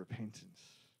one is repentance.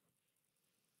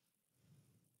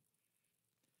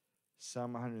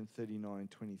 Psalm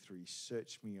 139:23.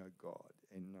 Search me, O God,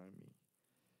 and know me.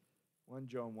 1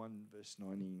 John 1 verse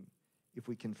 19. If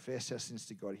we confess our sins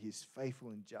to God, he is faithful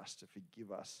and just to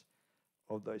forgive us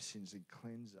of those sins and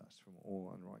cleanse us from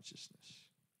all unrighteousness.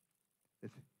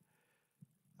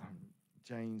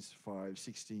 James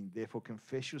 5:16. Therefore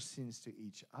confess your sins to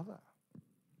each other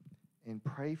and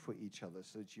pray for each other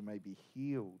so that you may be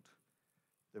healed.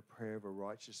 The prayer of a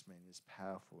righteous man is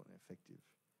powerful and effective.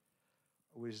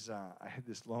 I had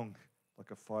this long,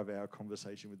 like a 5-hour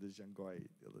conversation with this young guy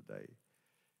the other day.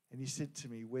 And he said to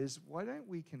me, Wes, why don't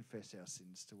we confess our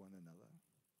sins to one another?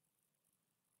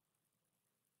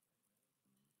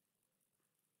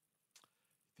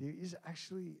 There is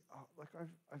actually,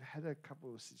 I've had a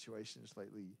couple of situations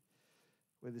lately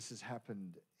where this has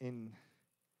happened, and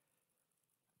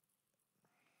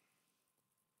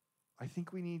I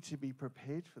think we need to be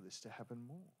prepared for this to happen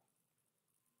more.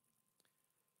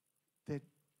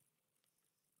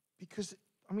 Because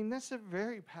that's a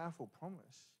very powerful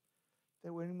promise,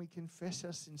 that when we confess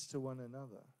our sins to one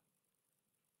another,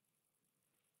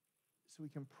 so we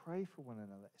can pray for one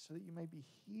another, so that you may be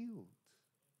healed.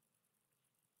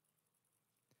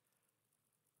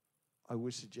 I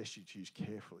would suggest you choose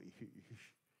carefully who you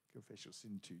confess your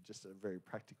sin to, just a very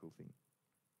practical thing.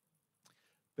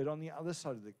 But on the other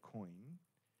side of the coin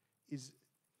is,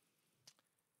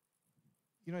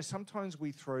 sometimes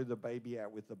we throw the baby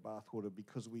out with the bathwater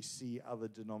because we see other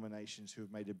denominations who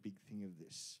have made a big thing of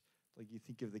this. Like, you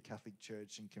think of the Catholic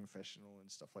Church and confessional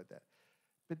and stuff like that.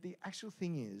 But the actual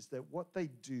thing is that what they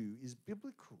do is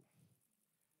biblical.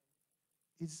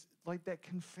 It's like that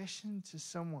confession to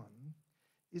someone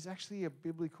is actually a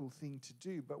biblical thing to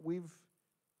do, but we've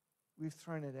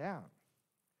thrown it out.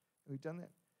 We've done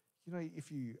that.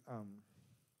 If you,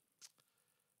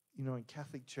 in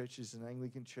Catholic churches and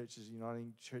Anglican churches,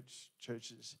 Uniting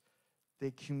churches,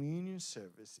 their communion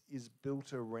service is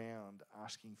built around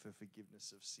asking for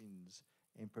forgiveness of sins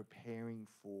and preparing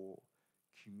for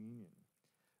communion.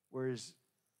 Whereas,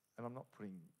 and I'm not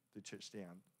putting the church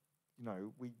down,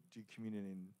 we do communion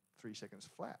in 3 seconds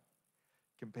flat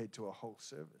compared to a whole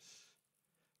service.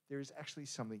 There is actually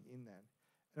something in that.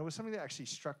 And it was something that actually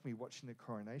struck me watching the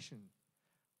coronation.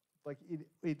 Like,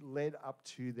 it led up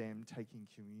to them taking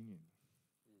communion.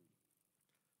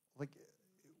 Like,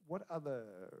 what other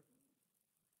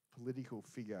political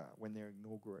figure, when they're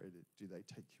inaugurated, do they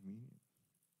take communion?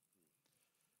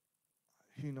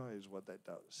 Who knows what that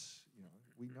does?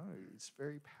 We know it's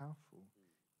very powerful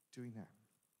doing that.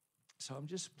 So I'm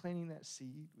just planting that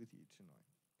seed with you tonight.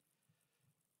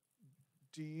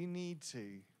 Do you need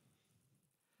to?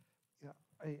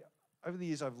 Over the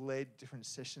years, I've led different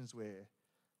sessions where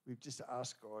we've just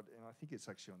asked God, and I think it's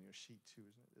actually on your sheet too,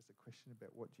 isn't it? There's a question about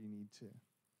what do you need to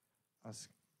ask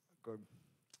God.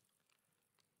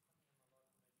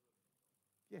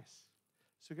 Yes.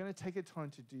 So we're going to take a time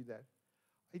to do that.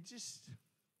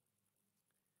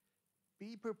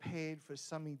 Be prepared for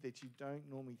something that you don't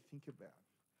normally think about.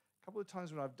 A couple of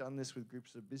times when I've done this with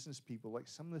groups of business people, like,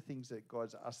 some of the things that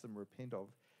God's asked them to repent of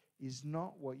is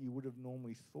not what you would have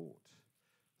normally thought.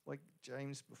 Like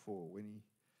James before, when he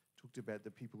talked about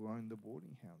the people who own the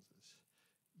boarding houses.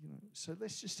 So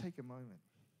let's just take a moment.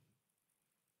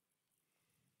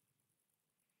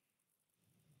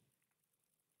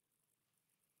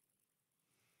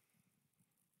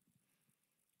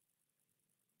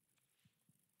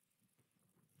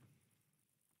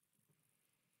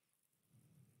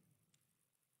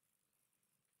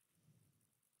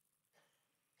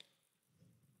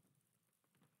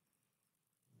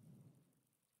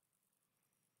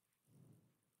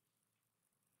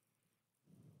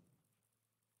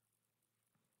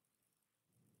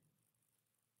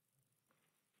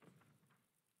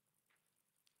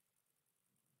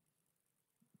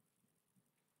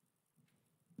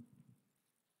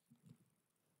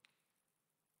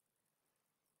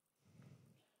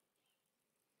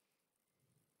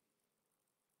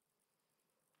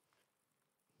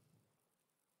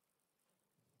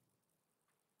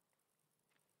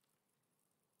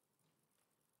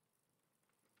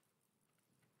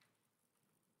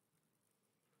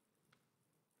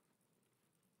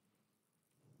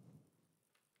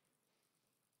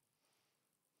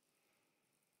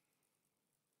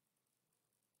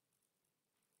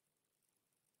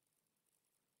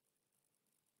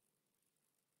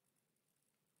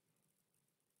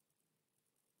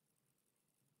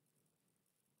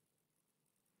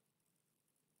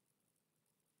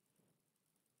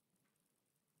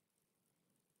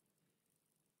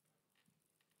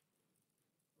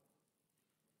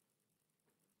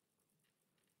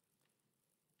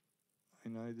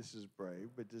 know this is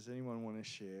brave, but does anyone want to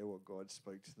share what God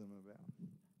spoke to them about?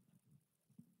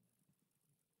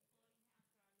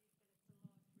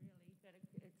 Really,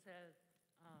 but it's a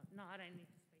no, I don't need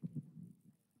to speak.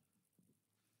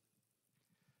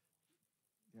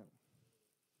 Yeah.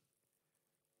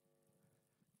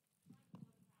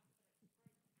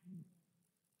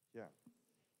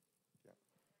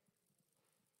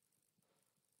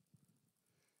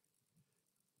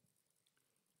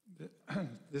 Yeah.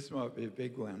 This might be a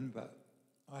big one, but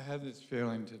I had this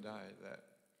feeling today that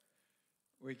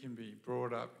we can be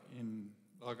brought up in,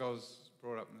 like I was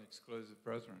brought up in the Exclusive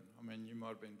Brethren. I mean, you might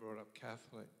have been brought up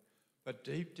Catholic, but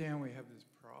deep down we have this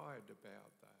pride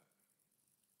about that.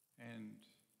 And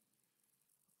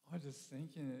I just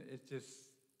think,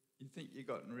 you think you've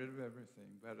gotten rid of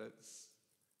everything, but it's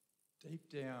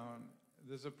deep down,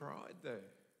 there's a pride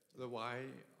there, the way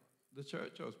the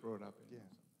church I was brought up in. Yeah.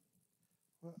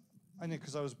 Well, I know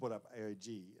because I was brought up AOG,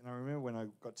 and I remember when I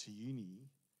got to uni,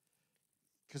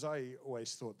 because I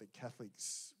always thought that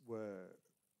Catholics were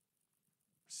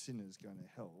sinners going to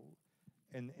hell,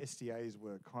 and SDAs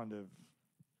were kind of...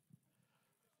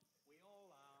 We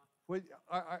all are. Well,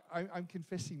 I'm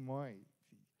confessing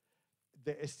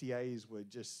the SDAs were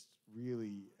just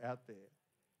really out there.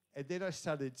 And then I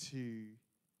started to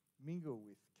mingle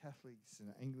with Catholics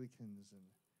and Anglicans,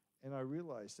 and I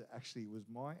realized that actually it was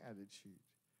my attitude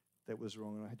that was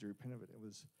wrong, and I had to repent of it. It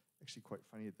was actually quite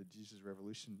funny at the Jesus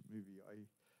Revolution movie. I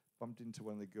bumped into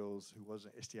one of the girls who was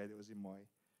an SDA that was in my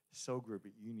cell group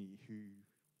at uni, who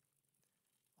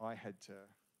I had to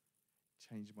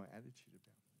change my attitude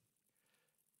about.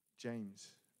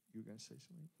 James, you were going to say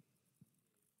something?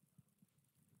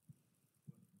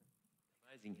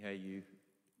 Amazing how you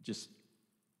just,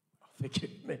 I think you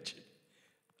mentioned,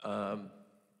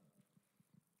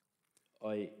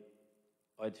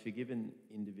 I'd forgiven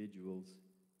individuals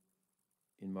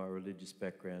in my religious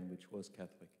background, which was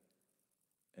Catholic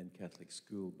and Catholic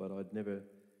school, but I'd never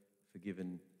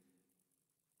forgiven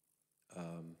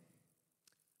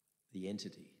the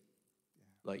entity.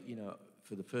 Yeah. Like,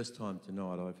 for the first time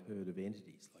tonight, I've heard of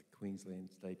entities like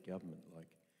Queensland State Government,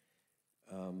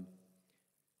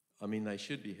 they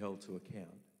should be held to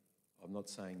account. I'm not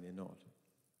saying they're not.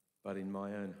 But in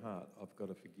my own heart, I've got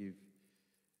to forgive.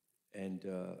 And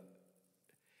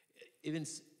even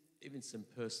some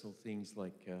personal things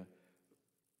like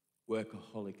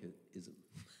workaholicism.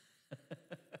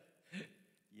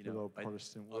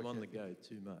 I'm on the go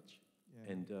too much.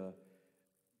 Yeah. And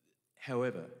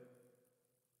however,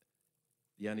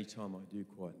 the only time I do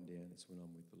quieten down is when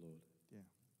I'm with the Lord. Yeah.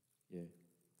 Yeah.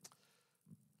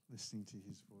 Listening to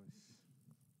his voice.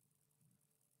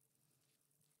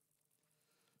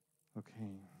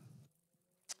 Okay.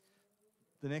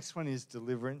 The next one is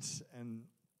deliverance, and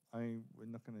we're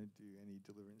not going to do any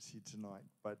deliverance here tonight,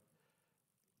 but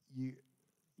you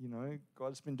know,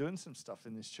 God's been doing some stuff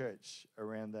in this church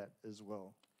around that as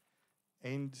well.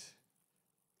 And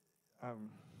one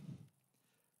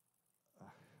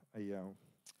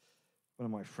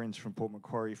of my friends from Port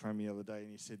Macquarie phoned me the other day,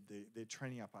 and he said they're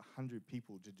training up 100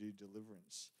 people to do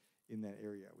deliverance in that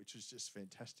area, which was just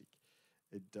fantastic.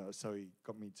 So he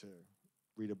got me to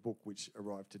read a book which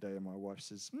arrived today, and my wife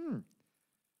says,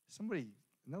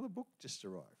 another book just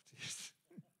arrived.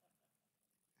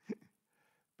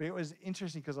 But it was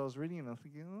interesting because I was reading it and I'm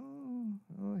thinking,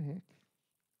 oh heck.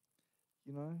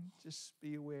 Just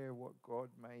be aware of what God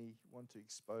may want to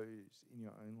expose in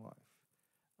your own life.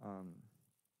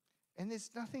 And there's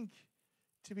nothing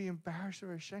to be embarrassed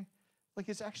or ashamed. Like,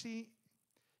 it's actually,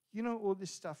 all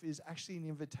this stuff is actually an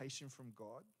invitation from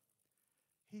God.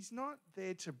 He's not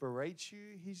there to berate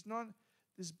you. He's not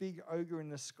this big ogre in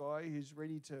the sky who's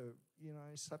ready to,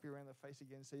 slap you around the face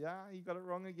again and say, you got it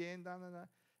wrong again.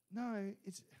 No,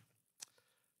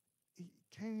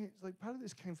 part of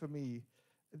this came for me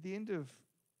at the end of,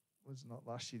 was not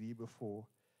last year, the year before.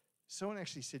 Someone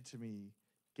actually said to me,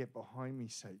 "Get behind me,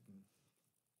 Satan."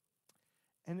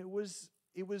 And it was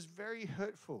very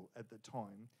hurtful at the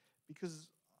time because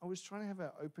I was trying to have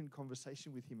an open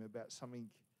conversation with him about something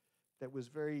that was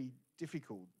very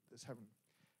difficult that's happened.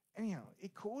 Anyhow,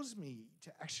 it caused me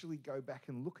to actually go back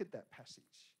and look at that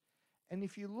passage. And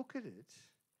if you look at it,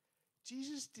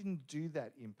 Jesus didn't do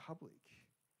that in public.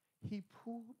 He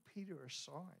pulled Peter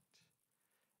aside.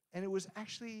 And it was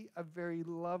actually a very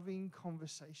loving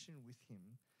conversation with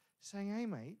him, saying, "Hey,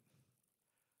 mate,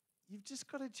 you've just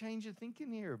got to change your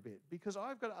thinking here a bit because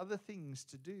I've got other things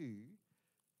to do,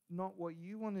 not what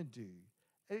you want to do."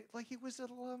 It was a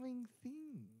loving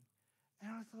thing. And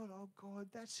I thought, oh,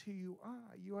 God, that's who you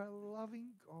are. You are a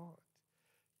loving God.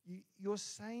 You're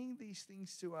saying these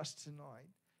things to us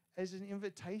tonight, as an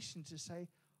invitation to say,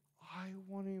 I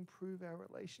want to improve our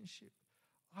relationship.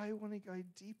 I want to go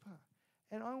deeper.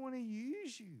 And I want to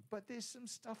use you. But there's some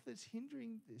stuff that's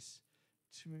hindering this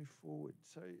to move forward.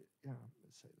 So, yeah,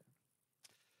 let's say that.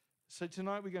 So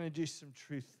tonight we're going to do some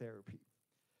truth therapy.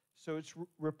 So it's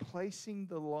replacing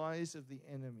the lies of the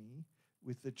enemy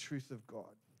with the truth of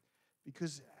God.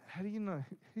 Because how do you know?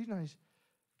 Who knows?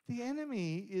 The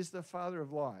enemy is the father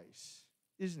of lies,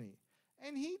 isn't he?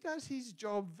 And he does his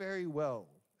job very well.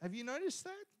 Have you noticed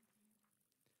that?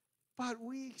 But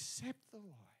we accept the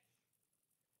lie.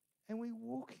 And we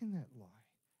walk in that lie.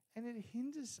 And it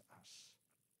hinders us.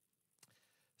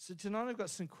 So tonight I've got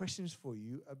some questions for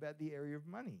you about the area of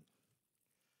money.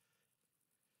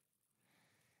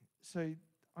 So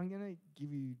I'm going to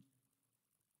give you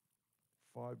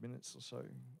 5 minutes or so.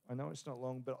 I know it's not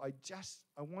long, but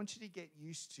I want you to get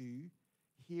used to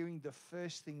hearing the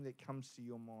first thing that comes to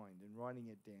your mind and writing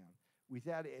it down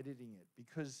without editing it,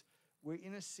 because we're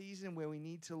in a season where we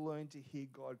need to learn to hear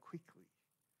God quickly.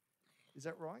 Is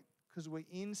that right? Because we're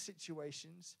in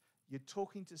situations, you're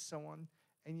talking to someone,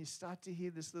 and you start to hear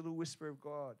this little whisper of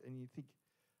God, and you think,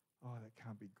 oh, that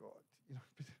can't be God. You know,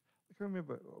 but I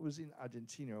remember I was in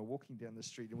Argentina, walking down the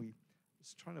street, and we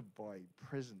was trying to buy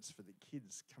presents for the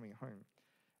kids coming home.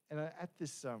 And at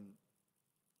this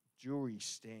jewelry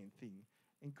stand thing,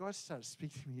 and God started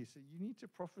speaking to me. He said, you need to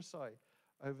prophesy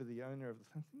over the owner of the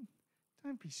thing.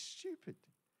 Don't be stupid.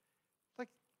 Like,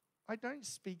 I don't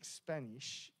speak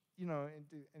Spanish, you know,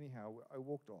 anyhow, I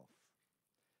walked off.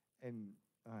 And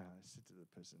I said to the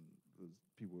person,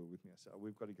 people were with me, I said,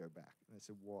 we've got to go back. And they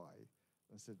said, why?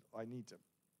 I said, I need to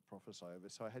prophesy over.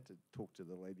 So I had to talk to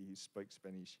the lady who spoke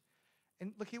Spanish.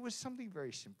 And look, it was something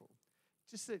very simple.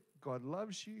 Just that God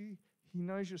loves you, he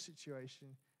knows your situation,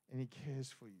 and he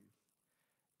cares for you.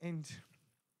 And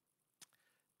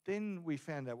then we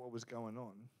found out what was going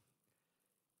on.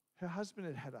 Her husband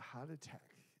had had a heart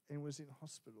attack and was in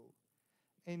hospital.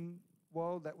 And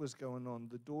while that was going on,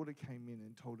 the daughter came in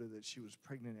and told her that she was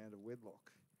pregnant out of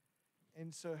wedlock.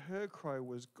 And so her cry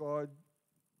was, God,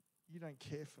 you don't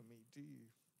care for me, do you?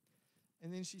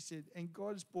 And then she said, and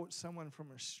God's brought someone from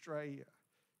Australia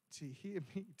to hear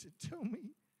me, to tell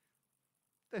me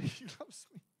that he loves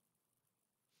me.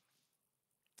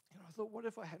 And I thought, what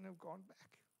if I hadn't have gone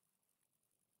back?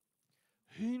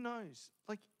 Who knows?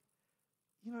 Like,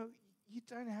 you know, you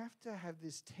don't have to have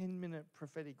this 10-minute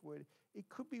prophetic word. It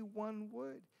could be one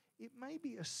word. It may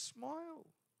be a smile.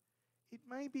 It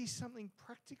may be something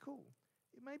practical.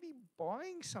 It may be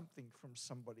buying something from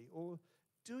somebody or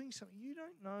doing something. You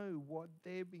don't know what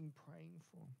they've been praying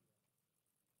for.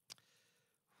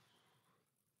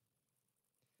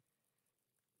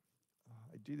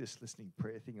 I do this listening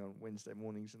prayer thing on Wednesday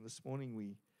mornings, and this morning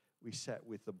we sat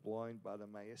with the blind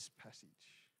Bartimaeus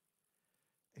passage.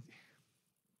 And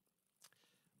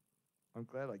I'm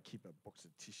glad I keep a box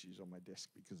of tissues on my desk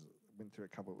because I went through a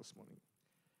couple this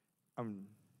morning.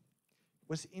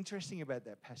 What's interesting about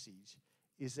that passage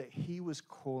is that he was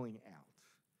calling out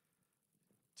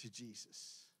to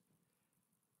Jesus.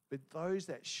 But those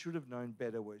that should have known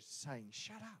better were saying,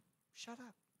 shut up, shut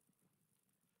up.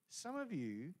 Some of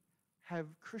you have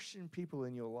Christian people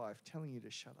in your life telling you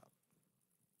to shut up.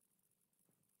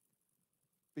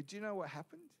 But do you know what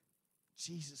happened?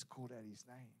 Jesus called out his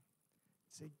name.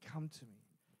 Said, come to me.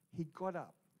 He got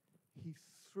up. He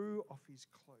threw off his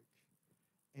cloak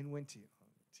and went to him. Oh,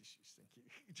 tissues, thank you.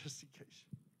 Just in case.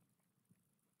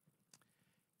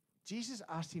 Jesus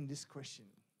asked him this question.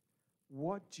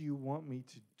 What do you want me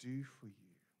to do for you?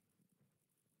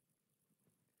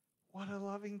 What a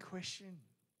loving question.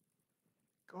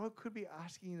 God could be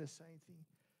asking you the same thing.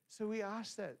 So we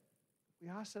asked that. We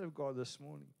asked that of God this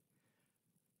morning.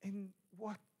 And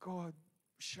what God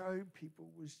showed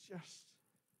people was just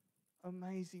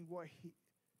amazing. What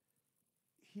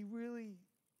he really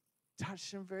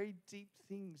touched some very deep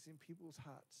things in people's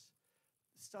hearts.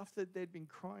 Stuff that they'd been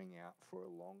crying out for a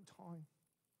long time.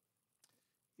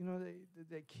 You know,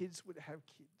 their kids would have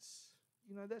kids.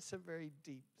 You know, that's a very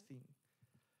deep thing.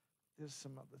 There's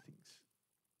some other things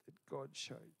that God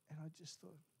showed. And I just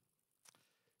thought,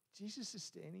 Jesus is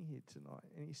standing here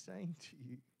tonight and he's saying to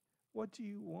you, what do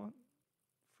you want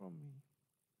from me?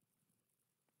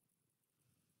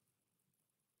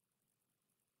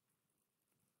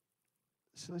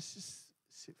 So let's just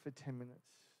sit for 10 minutes.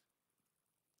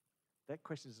 That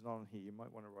question is not on here. You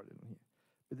might want to write it on here.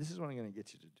 But this is what I'm going to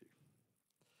get you to do.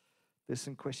 There's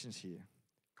some questions here.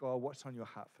 God, what's on your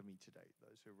heart for me today?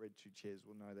 Those who read 2 chairs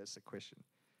will know that's the question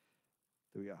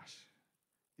that we ask.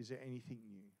 Is there anything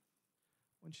new?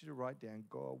 I want you to write down,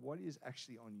 God, what is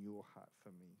actually on your heart for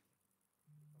me?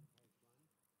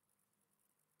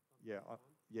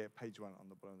 Yeah, page 1 on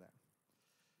the bottom of that.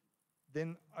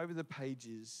 Then over the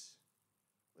pages,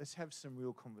 let's have some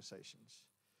real conversations.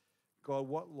 God,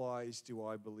 what lies do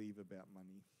I believe about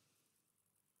money?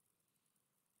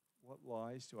 What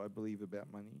lies do I believe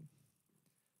about money?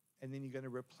 And then you're going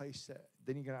to replace that.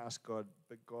 Then you're going to ask God,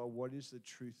 but God, what is the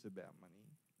truth about money?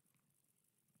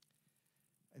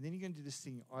 And then you're going to do this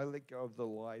thing, I let go of the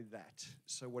lie that.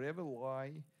 So whatever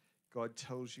lie God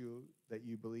tells you that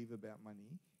you believe about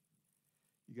money,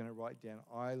 you're going to write down,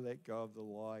 I let go of the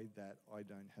lie that I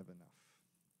don't have enough.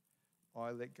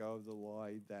 I let go of the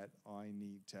lie that I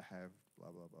need to have blah,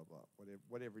 blah, blah, blah,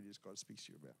 whatever it is God speaks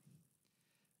to you about.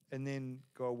 And then,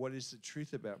 God, what is the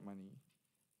truth about money?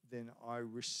 Then I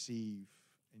receive,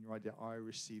 and you write down, I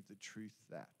receive the truth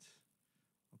that.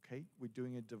 Okay? We're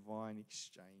doing a divine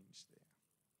exchange there.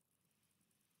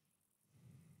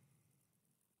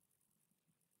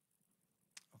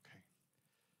 Okay.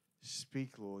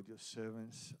 Speak, Lord, your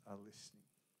servants are listening.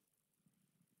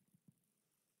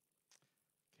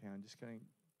 Okay, I'm just going to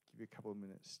give you a couple of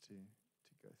minutes to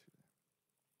go through that.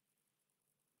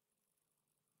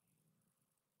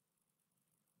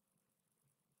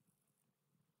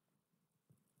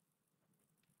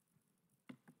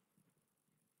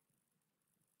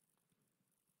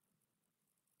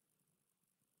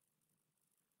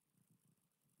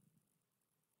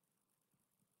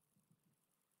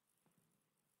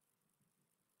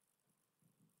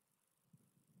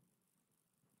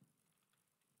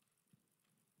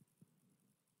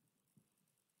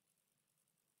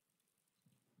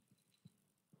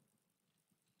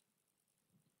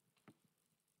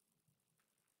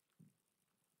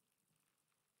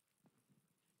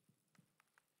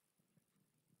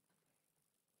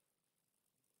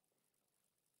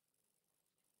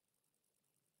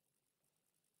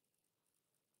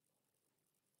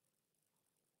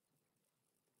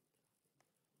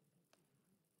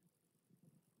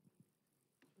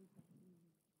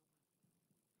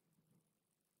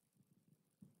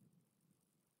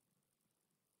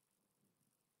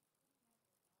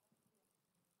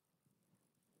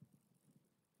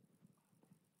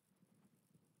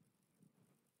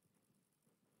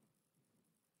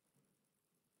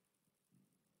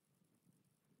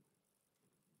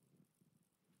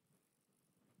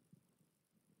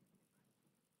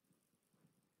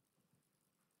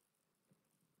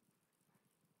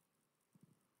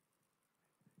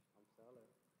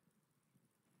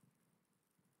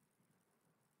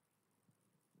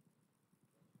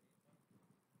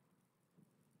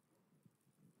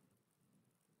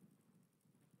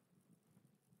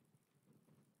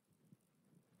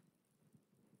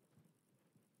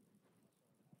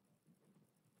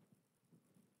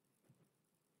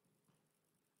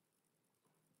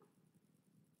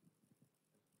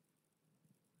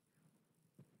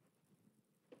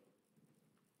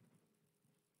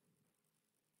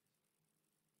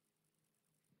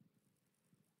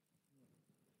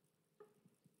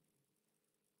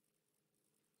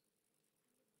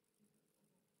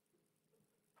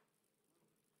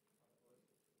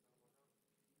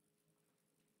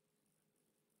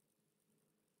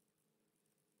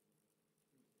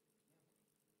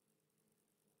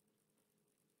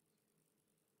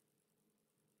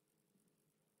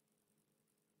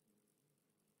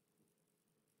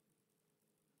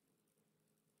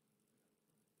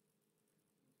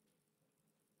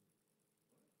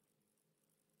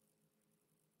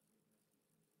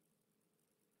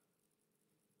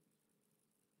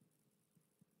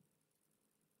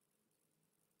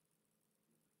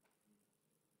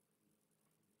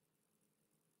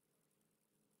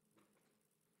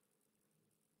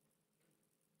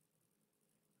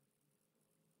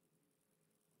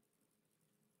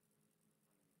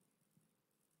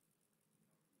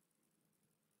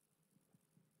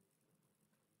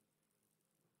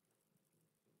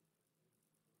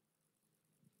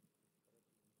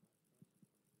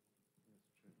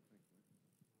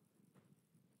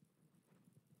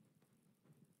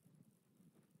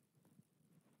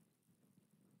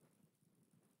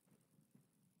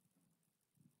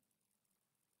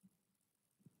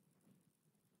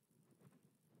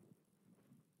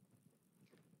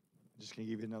 I'm just going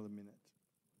to give you another minute.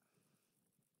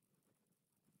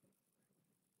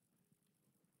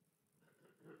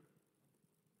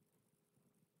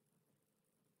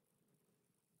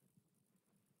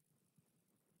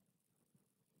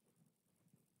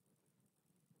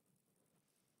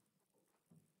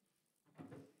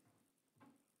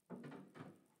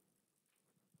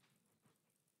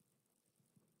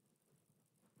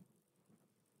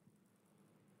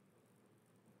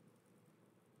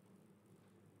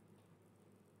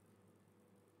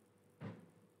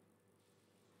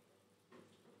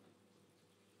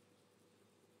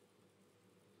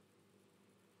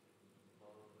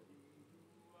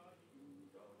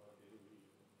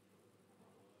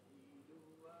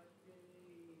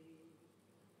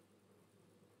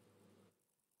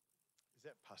 Is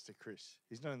that Pastor Chris?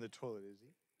 He's not in the toilet, is he?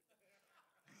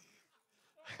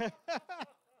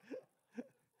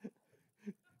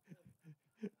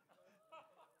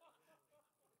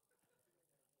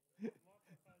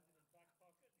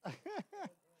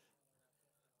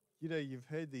 You know, you've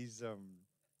heard these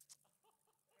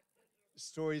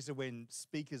stories of when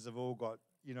speakers have all got,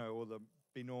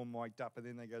 been all mic'd up, and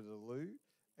then they go to the loo,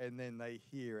 and then they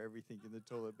hear everything in the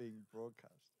toilet being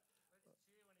broadcast.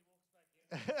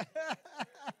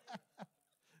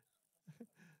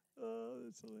 Oh,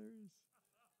 that's hilarious.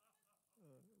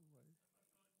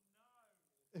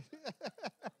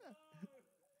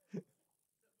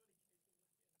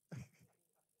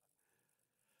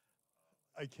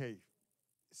 Okay,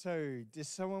 so does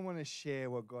someone want to share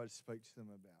what God spoke to them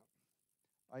about?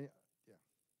 Yeah.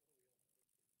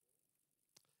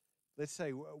 Let's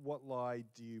say, what lie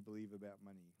do you believe about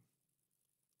money?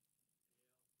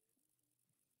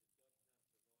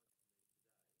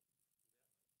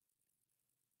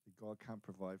 That God can't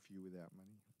provide for you without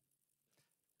money.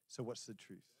 So what's the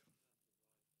truth?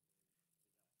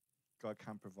 God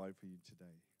can't provide for you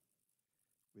today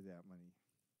without money.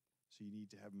 So you need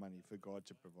to have money for God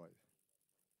to provide.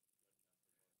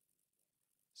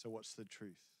 So what's the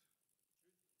truth?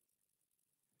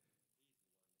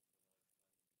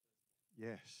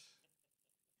 Yes.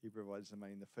 He provides the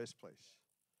money in the first place.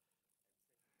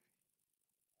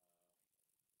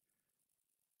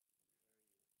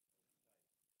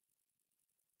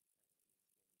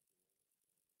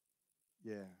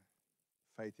 Yeah.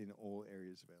 Faith in all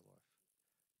areas of our life.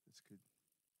 That's good.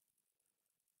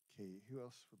 Okay, who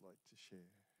else would like to share?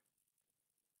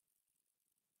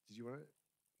 Did you want it?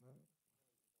 No?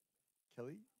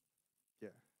 Kelly? Yeah.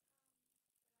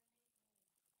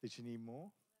 Did you need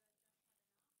more?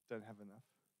 Don't have enough?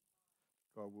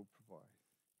 God will provide.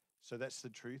 So that's the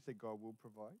truth, that God will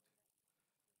provide?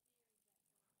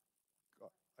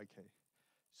 God, okay.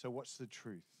 So what's the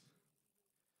truth?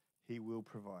 He will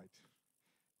provide.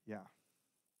 Yeah.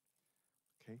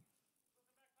 Okay.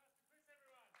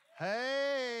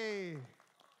 Hey!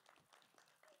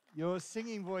 Your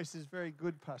singing voice is very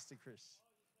good, Pastor Chris.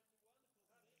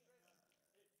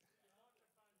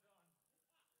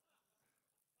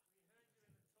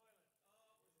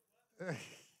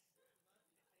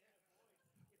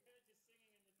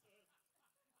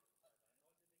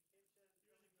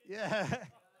 Yeah.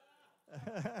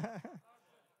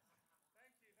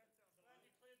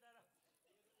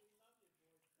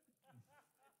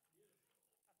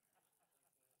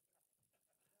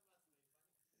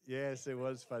 Yes, it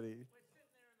was funny. We're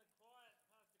sitting there in the quiet,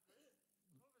 Pastor Chris.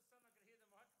 All of a sudden,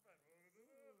 I could hear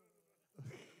the microphone.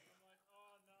 I'm like,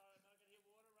 oh no, and I could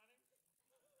hear water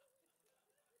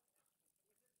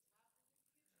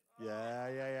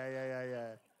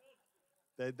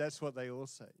running. Yeah. That's what they all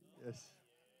say. Yes.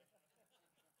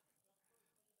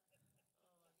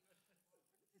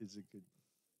 Is it good?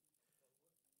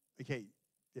 Okay.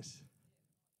 Yes.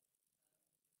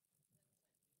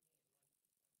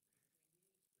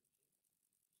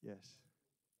 Yes.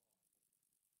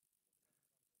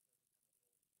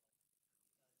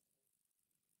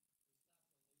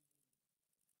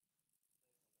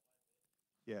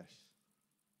 Yes.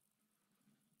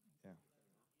 Yeah. Yeah.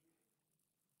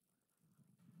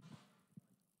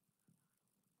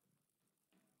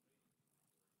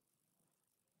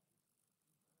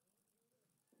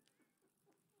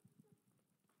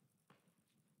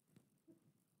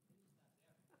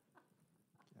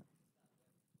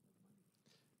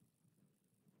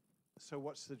 So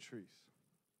what's the truth?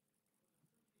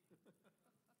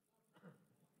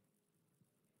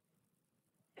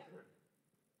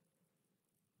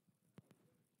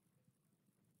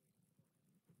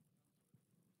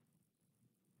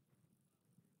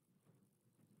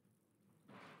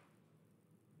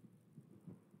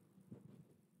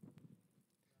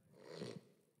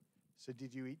 So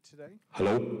did you eat today?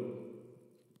 Hello? Hello.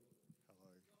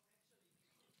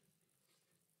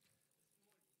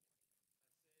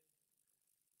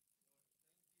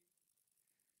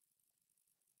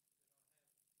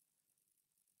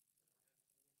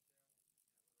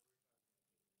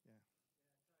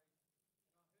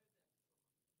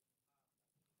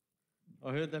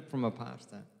 I heard that from a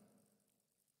pastor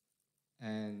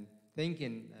and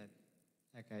thinking that,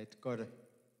 okay,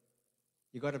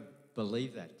 you got to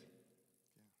believe that,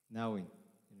 knowing,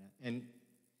 and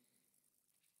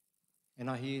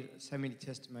I hear so many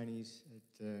testimonies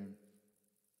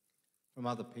from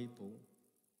other people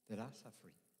that are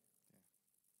suffering,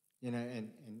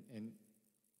 and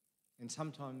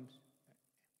sometimes,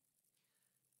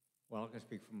 well, I can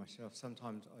speak for myself,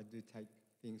 sometimes I do take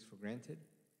things for granted,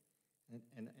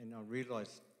 and I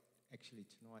realise actually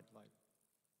tonight, like,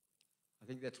 I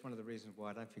think that's one of the reasons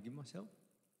why I don't forgive myself,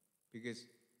 because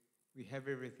we have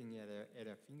everything at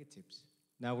our fingertips,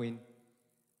 knowing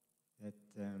that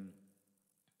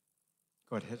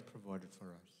God has provided for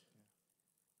us.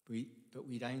 But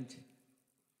we don't.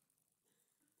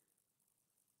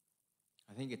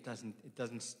 I think it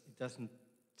doesn't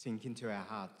sink into our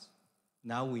hearts,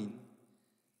 knowing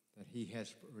that He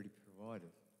has already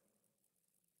provided.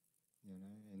 You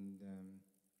know, and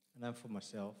I know for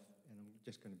myself, and I'm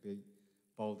just going to be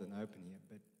bold and open here,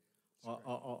 but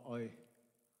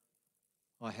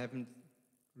I haven't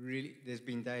really. There's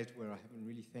been days where I haven't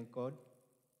really thanked God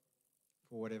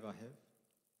for whatever I have,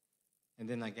 and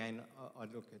then again I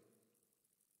look at.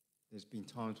 There's been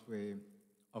times where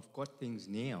I've got things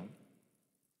now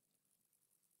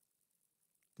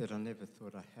that I never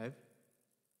thought I have,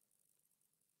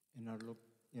 and I look,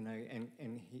 you know,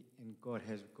 and God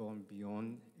has gone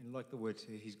beyond, and like the word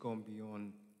says, He's gone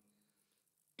beyond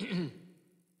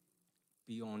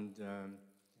beyond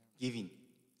giving.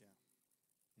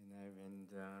 You know,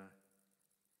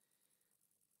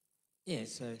 and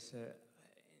so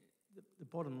the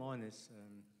bottom line is,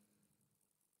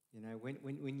 you know,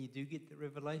 when you do get the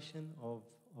revelation of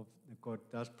that God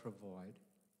does provide,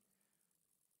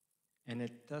 and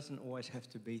it doesn't always have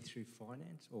to be through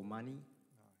finance or money.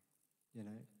 No. You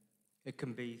know, it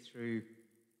can be through,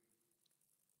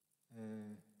 you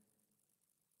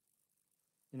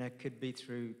know, it could be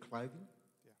through clothing.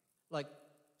 Yeah. Like,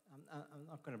 I'm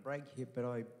not going to brag here, but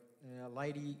a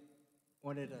lady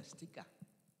wanted a sticker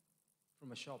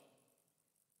from a shop,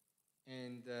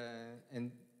 and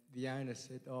the owner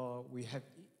said, "Oh, if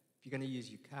you're going to use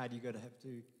your card, you've got to have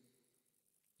to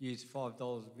use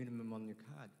 $5 minimum on your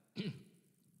card."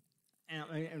 and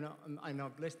I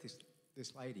blessed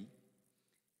this lady.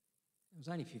 It was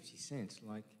only 50 cents,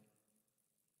 like.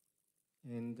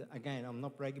 And again, I'm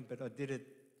not bragging, but I did it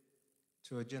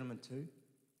to a gentleman too.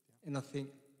 Yeah. And I think,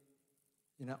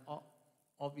 you know,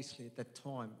 obviously at that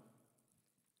time,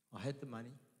 I had the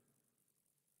money,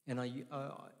 and I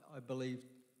believe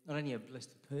not only I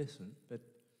blessed the person, but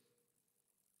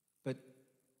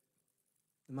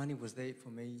the money was there for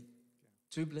me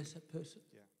to bless that person.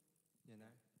 Yeah. You know.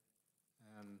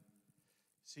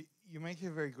 See, you make a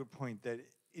very good point that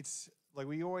it's like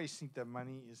we always think that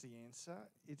money is the answer.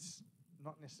 It's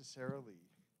not necessarily.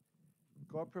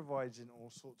 God provides in all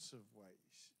sorts of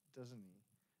ways, doesn't He?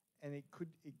 And it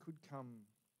could come.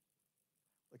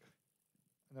 Like,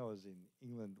 I know I was in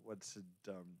England once,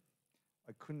 and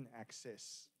I couldn't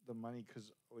access the money because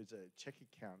it was a check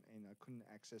account, and I couldn't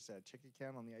access our check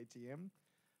account on the ATM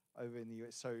over in the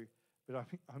US. So, but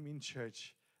I'm in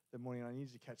church the morning. I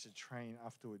needed to catch a train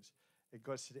afterwards. And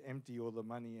God said, "Empty all the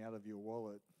money out of your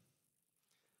wallet."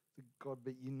 God,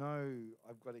 but you know,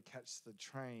 I've got to catch the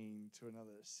train to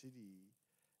another city,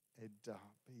 and but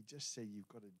He just said, "You've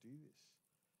got to do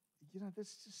this." You know,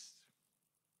 that's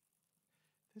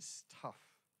tough.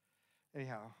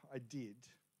 Anyhow, I did.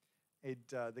 And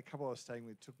the couple I was staying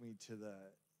with took me to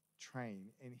the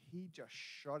train, and he just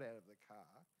shot out of the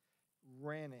car,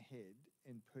 ran ahead,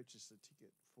 and purchased the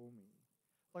ticket for me.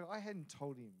 Like, I hadn't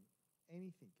told him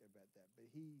anything about that, but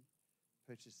he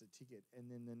purchased the ticket, and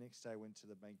then the next day I went to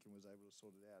the bank and was able to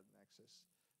sort it out and access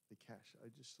the cash. I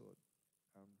just thought,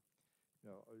 you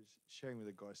know, I was sharing with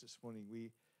the guys this morning,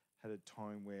 we had a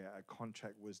time where a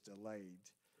contract was delayed.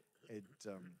 It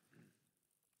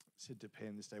said to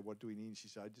Pam this day, "What do we need?" And she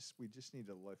said, we just need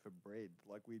a loaf of bread.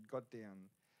 Like, we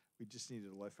just needed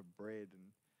a loaf of bread.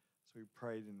 And so we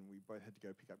prayed, and we both had to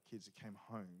go pick up kids that came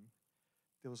home.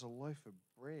 There was a loaf of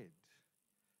bread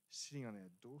sitting on our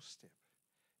doorstep.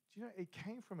 Do you know, it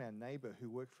came from our neighbour who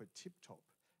worked for Tip Top.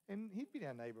 And he'd been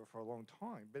our neighbour for a long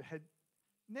time, but had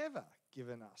never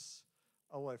given us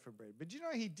a loaf of bread. But do you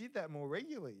know, he did that more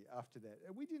regularly after that.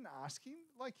 And we didn't ask him.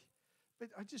 But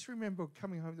I just remember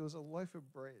coming home, there was a loaf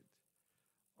of bread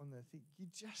on the thing. You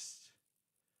just,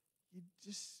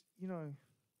 you know.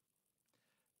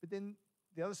 But then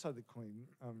the other side of the coin,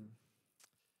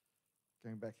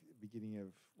 going back at the beginning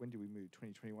of, when did we move?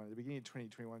 2021. At the beginning of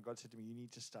 2021, God said to me, "You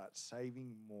need to start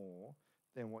saving more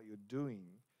than what you're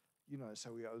doing." You know, so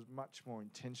I was much more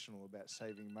intentional about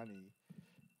saving money.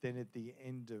 Then at the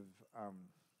end of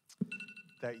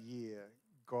that year,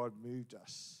 God moved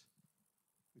us.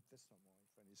 That's not my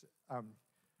phone, is it?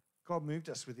 God moved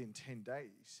us within 10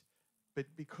 days.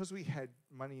 But because we had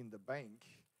money in the bank,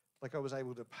 like, I was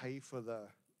able to pay for the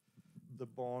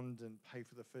bond and pay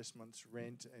for the first month's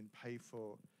rent and pay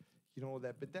for, you know, all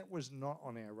that. But that was not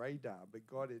on our radar. But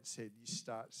God had said, "You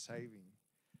start saving."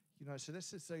 You know, so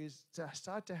that's just, so you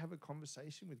start to have a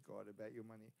conversation with God about your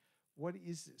money. What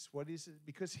is this? What is it?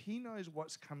 Because he knows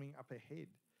what's coming up ahead.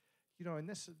 And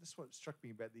that's what struck me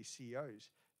about these CEOs.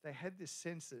 They had this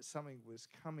sense that something was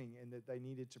coming and that they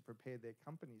needed to prepare their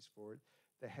companies for it.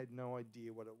 They had no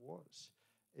idea what it was.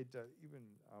 Even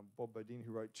Bob Bodine,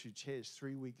 who wrote Two Chairs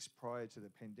 3 weeks prior to the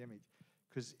pandemic,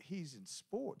 because he's in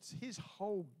sports, his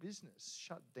whole business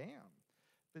shut down.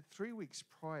 But 3 weeks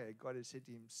prior, God had said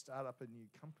to him, start up a new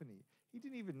company. He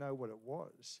didn't even know what it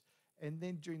was. And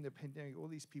then during the pandemic, all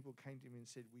these people came to him and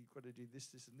said, we've got to do this,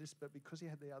 this, and this. But because he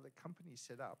had the other company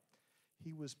set up,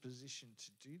 he was positioned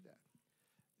to do that.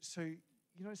 So,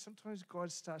 sometimes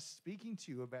God starts speaking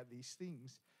to you about these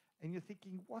things, and you're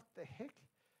thinking, what the heck?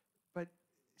 But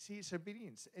see, it's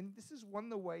obedience. And this is one of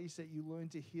the ways that you learn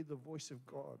to hear the voice of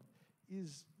God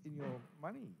is in your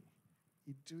money.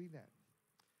 You're doing that.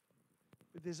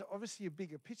 But there's obviously a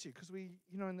bigger picture because we,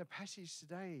 in the passage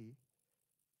today,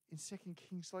 in 2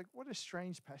 Kings, like what a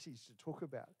strange passage to talk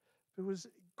about. But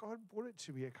God brought it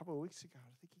to me a couple of weeks ago.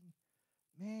 I'm thinking,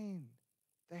 man,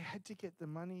 they had to get the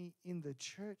money in the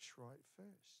church right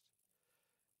first.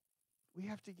 We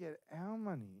have to get our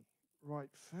money right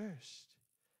first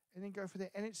and then go for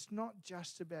that. And it's not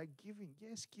just about giving.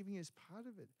 Yes, giving is part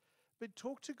of it. But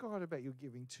talk to God about your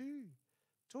giving too.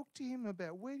 Talk to him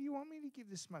about, where do you want me to give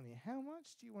this money? How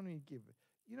much do you want me to give it?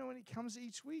 When it comes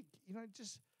each week,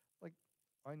 just like,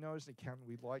 I know as an accountant,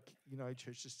 we'd like,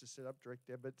 churches to set up direct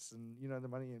debits and, the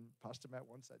money, and Pastor Matt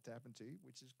wants that to happen too,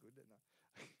 which is good.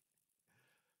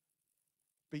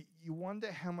 But you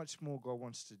wonder how much more God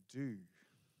wants to do.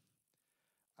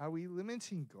 Are we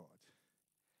limiting God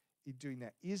in doing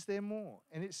that? Is there more?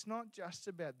 And it's not just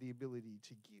about the ability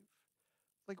to give.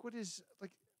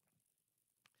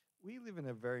 We live in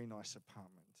a very nice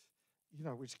apartment,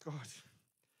 which God,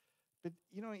 but,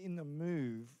 in the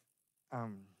move,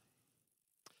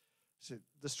 so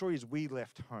the story is we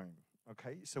left home,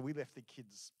 okay? So we left the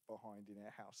kids behind in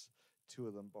our house, 2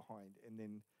 of them behind, and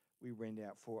then we rent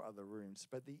out 4 other rooms.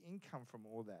 But the income from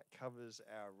all that covers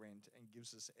our rent and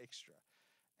gives us extra.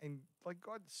 And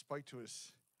God spoke to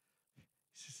us,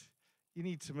 he says, you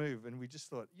need to move. And we just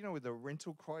thought, with the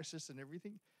rental crisis and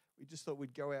everything, we just thought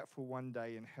we'd go out for one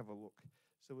day and have a look.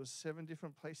 So it was 7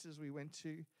 different places we went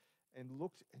to and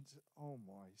looked and said, oh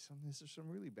my, there's some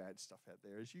really bad stuff out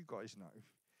there, as you guys know,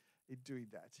 in doing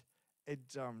that.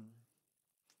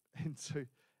 And so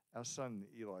our son,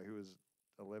 Eli, who was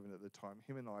 11 at the time,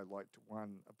 him and I liked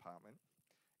one apartment,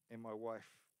 and my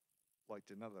wife liked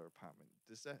another apartment.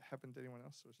 Does that happen to anyone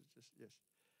else, or is it just, yes?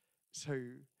 So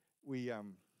we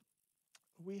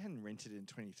hadn't rented in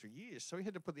 23 years, so we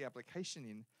had to put the application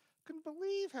in. Couldn't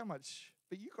believe how much,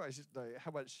 but you guys know how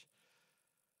much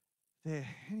there.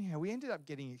 Anyhow, we ended up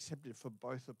getting accepted for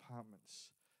both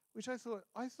apartments, which I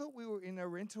thought we were in a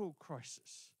rental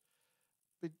crisis.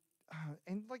 But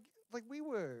and we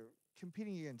were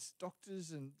competing against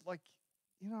doctors and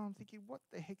I'm thinking, what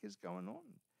the heck is going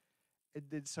on? And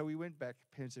then so we went back.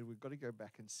 Parents said, we've got to go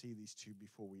back and see these 2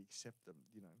 before we accept them,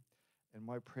 And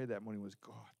my prayer that morning was,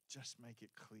 God, just make it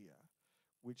clear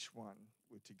which one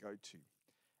we're to go to.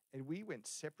 And we went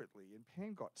separately, and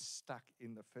Pam got stuck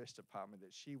in the first apartment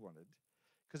that she wanted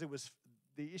because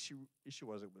the issue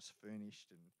was it was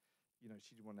furnished, and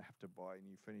she didn't want to have to buy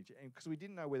new furniture, and because we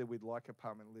didn't know whether we'd like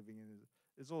apartment living in.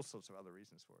 There's all sorts of other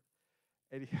reasons for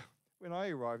it. Anyhow, when I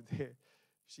arrived there,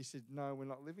 she said, no, we're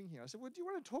not living here. I said, well, do you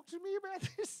want to talk to me about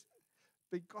this?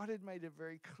 But God had made it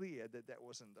very clear that that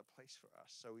wasn't the place for us,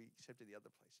 so we accepted the other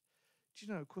place. Do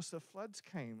you know, of course, the floods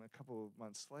came a couple of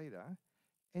months later,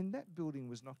 and that building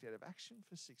was knocked out of action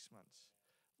for 6 months.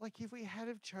 If we had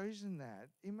have chosen that,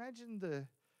 imagine the,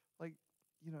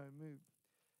 move.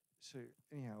 So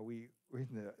anyhow, we were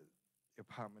in the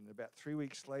apartment. About 3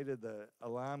 weeks later, the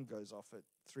alarm goes off at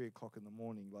 3 o'clock in the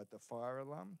morning, like the fire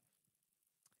alarm.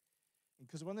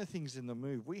 Because one of the things in the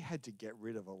move, we had to get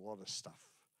rid of a lot of stuff,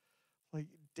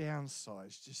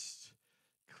 downsize, just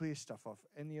clear stuff off.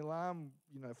 And the alarm,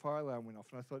 fire alarm went off,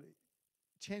 and I thought,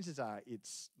 chances are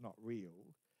it's not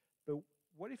real, but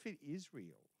what if it is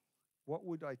real? What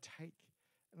would I take?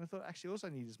 And I thought, actually, all I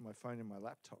need is my phone and my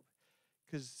laptop,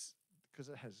 because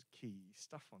it has key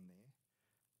stuff on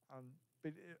there.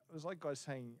 But it was like God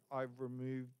saying, I've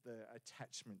removed the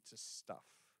attachment to stuff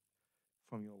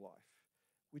from your life,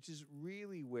 which is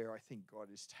really where I think God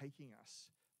is taking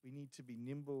us. We need to be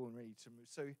nimble and ready to move.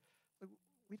 So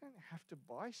we don't have to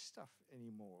buy stuff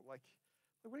anymore.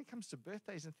 When it comes to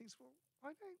birthdays and things, well, I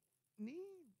don't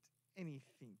need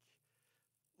anything.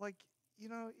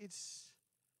 It's,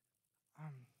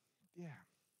 yeah.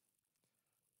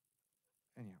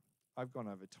 Anyhow, I've gone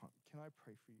over time. Can I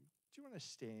pray for you? Do you want to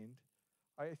stand?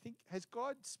 I think, has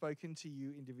God spoken to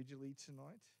you individually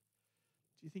tonight?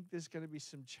 Do you think there's going to be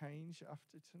some change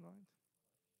after tonight?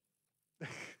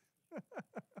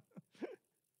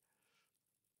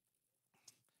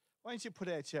 Why don't you put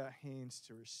out your hands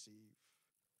to receive?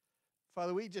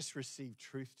 Father, we just received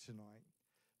truth tonight.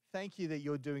 Thank you that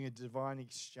you're doing a divine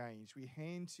exchange. We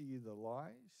hand to you the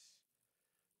lies.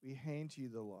 We hand to you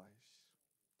the lies.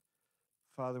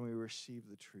 Father, we receive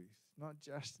the truth, not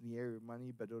just in the area of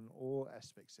money, but in all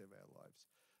aspects of our lives.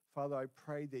 Father, I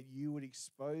pray that you would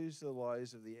expose the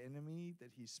lies of the enemy that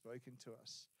he's spoken to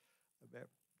us about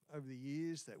over the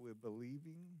years that we're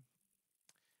believing,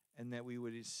 and that we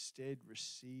would instead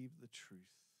receive the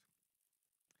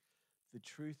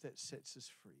truth that sets us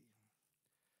free.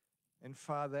 And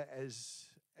Father, as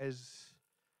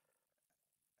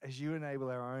you enable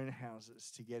our own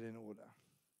houses to get in order,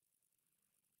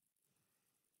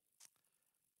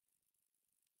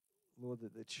 Lord,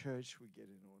 that the church would get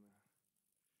in order.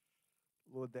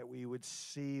 Lord, that we would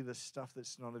see the stuff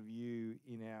that's not of you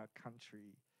in our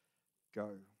country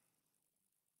go.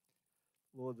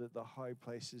 Lord, that the high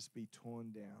places be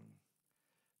torn down.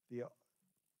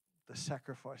 The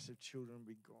sacrifice of children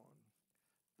be gone.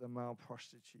 The male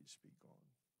prostitutes be gone.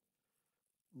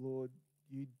 Lord,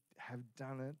 you have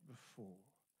done it before.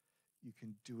 You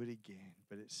can do it again,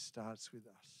 but it starts with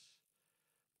us.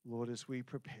 Lord, as we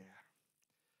prepare,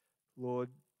 Lord,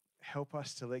 help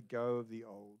us to let go of the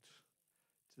old,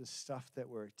 to the stuff that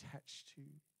we're attached to.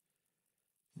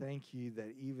 Thank you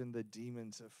that even the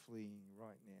demons are fleeing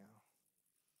right now.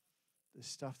 The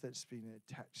stuff that's been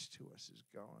attached to us is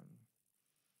gone.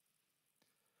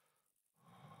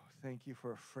 Thank you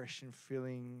for a fresh and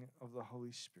filling of the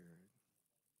Holy Spirit.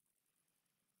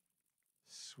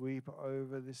 Sweep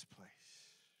over this place.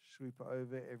 Sweep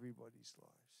over everybody's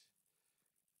lives.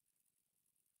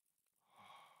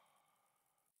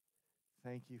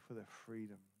 Thank you for the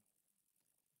freedom.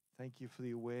 Thank you for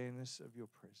the awareness of your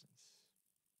presence.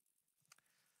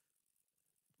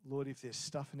 Lord, if there's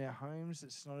stuff in our homes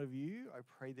that's not of you, I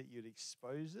pray that you'd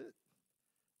expose it.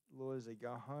 Lord, as they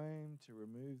go home, to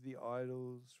remove the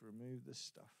idols, remove the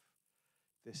stuff.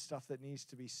 If there's stuff that needs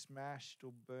to be smashed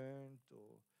or burnt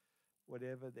or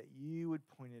whatever, that you would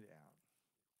point it out.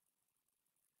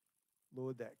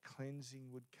 Lord, that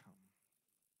cleansing would come.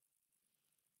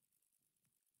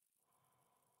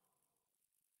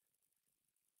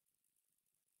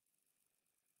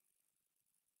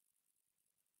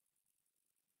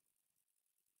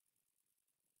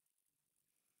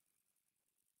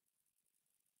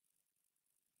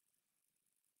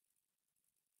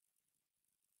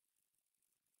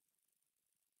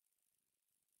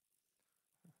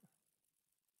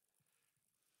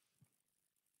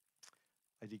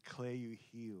 I declare you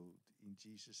healed in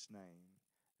Jesus' name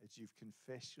as you've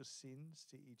confessed your sins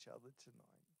to each other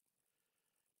tonight.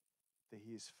 That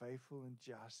he is faithful and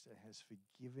just and has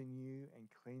forgiven you and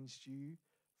cleansed you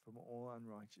from all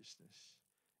unrighteousness.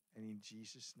 And in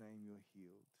Jesus' name you're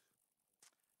healed.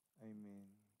 Amen.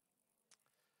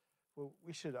 Well,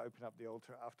 we should open up the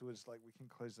altar afterwards, like we can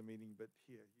close the meeting, but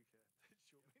here, you can. It's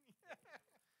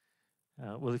your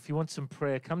meeting. Well, if you want some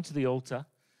prayer, come to the altar.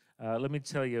 Let me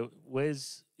tell you,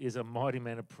 Wes is a mighty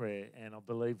man of prayer, and I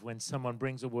believe when someone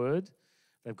brings a word,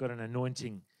 they've got an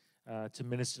anointing to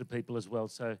minister to people as well.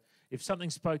 So if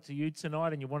something spoke to you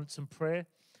tonight and you wanted some prayer,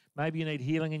 maybe you need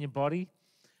healing in your body,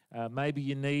 maybe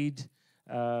you need,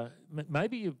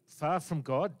 maybe you're far from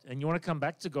God and you want to come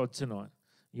back to God tonight,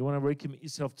 you want to recommit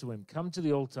yourself to him, come to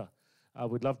the altar.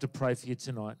 We'd love to pray for you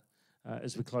tonight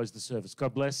as we close the service.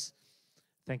 God bless.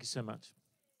 Thank you so much.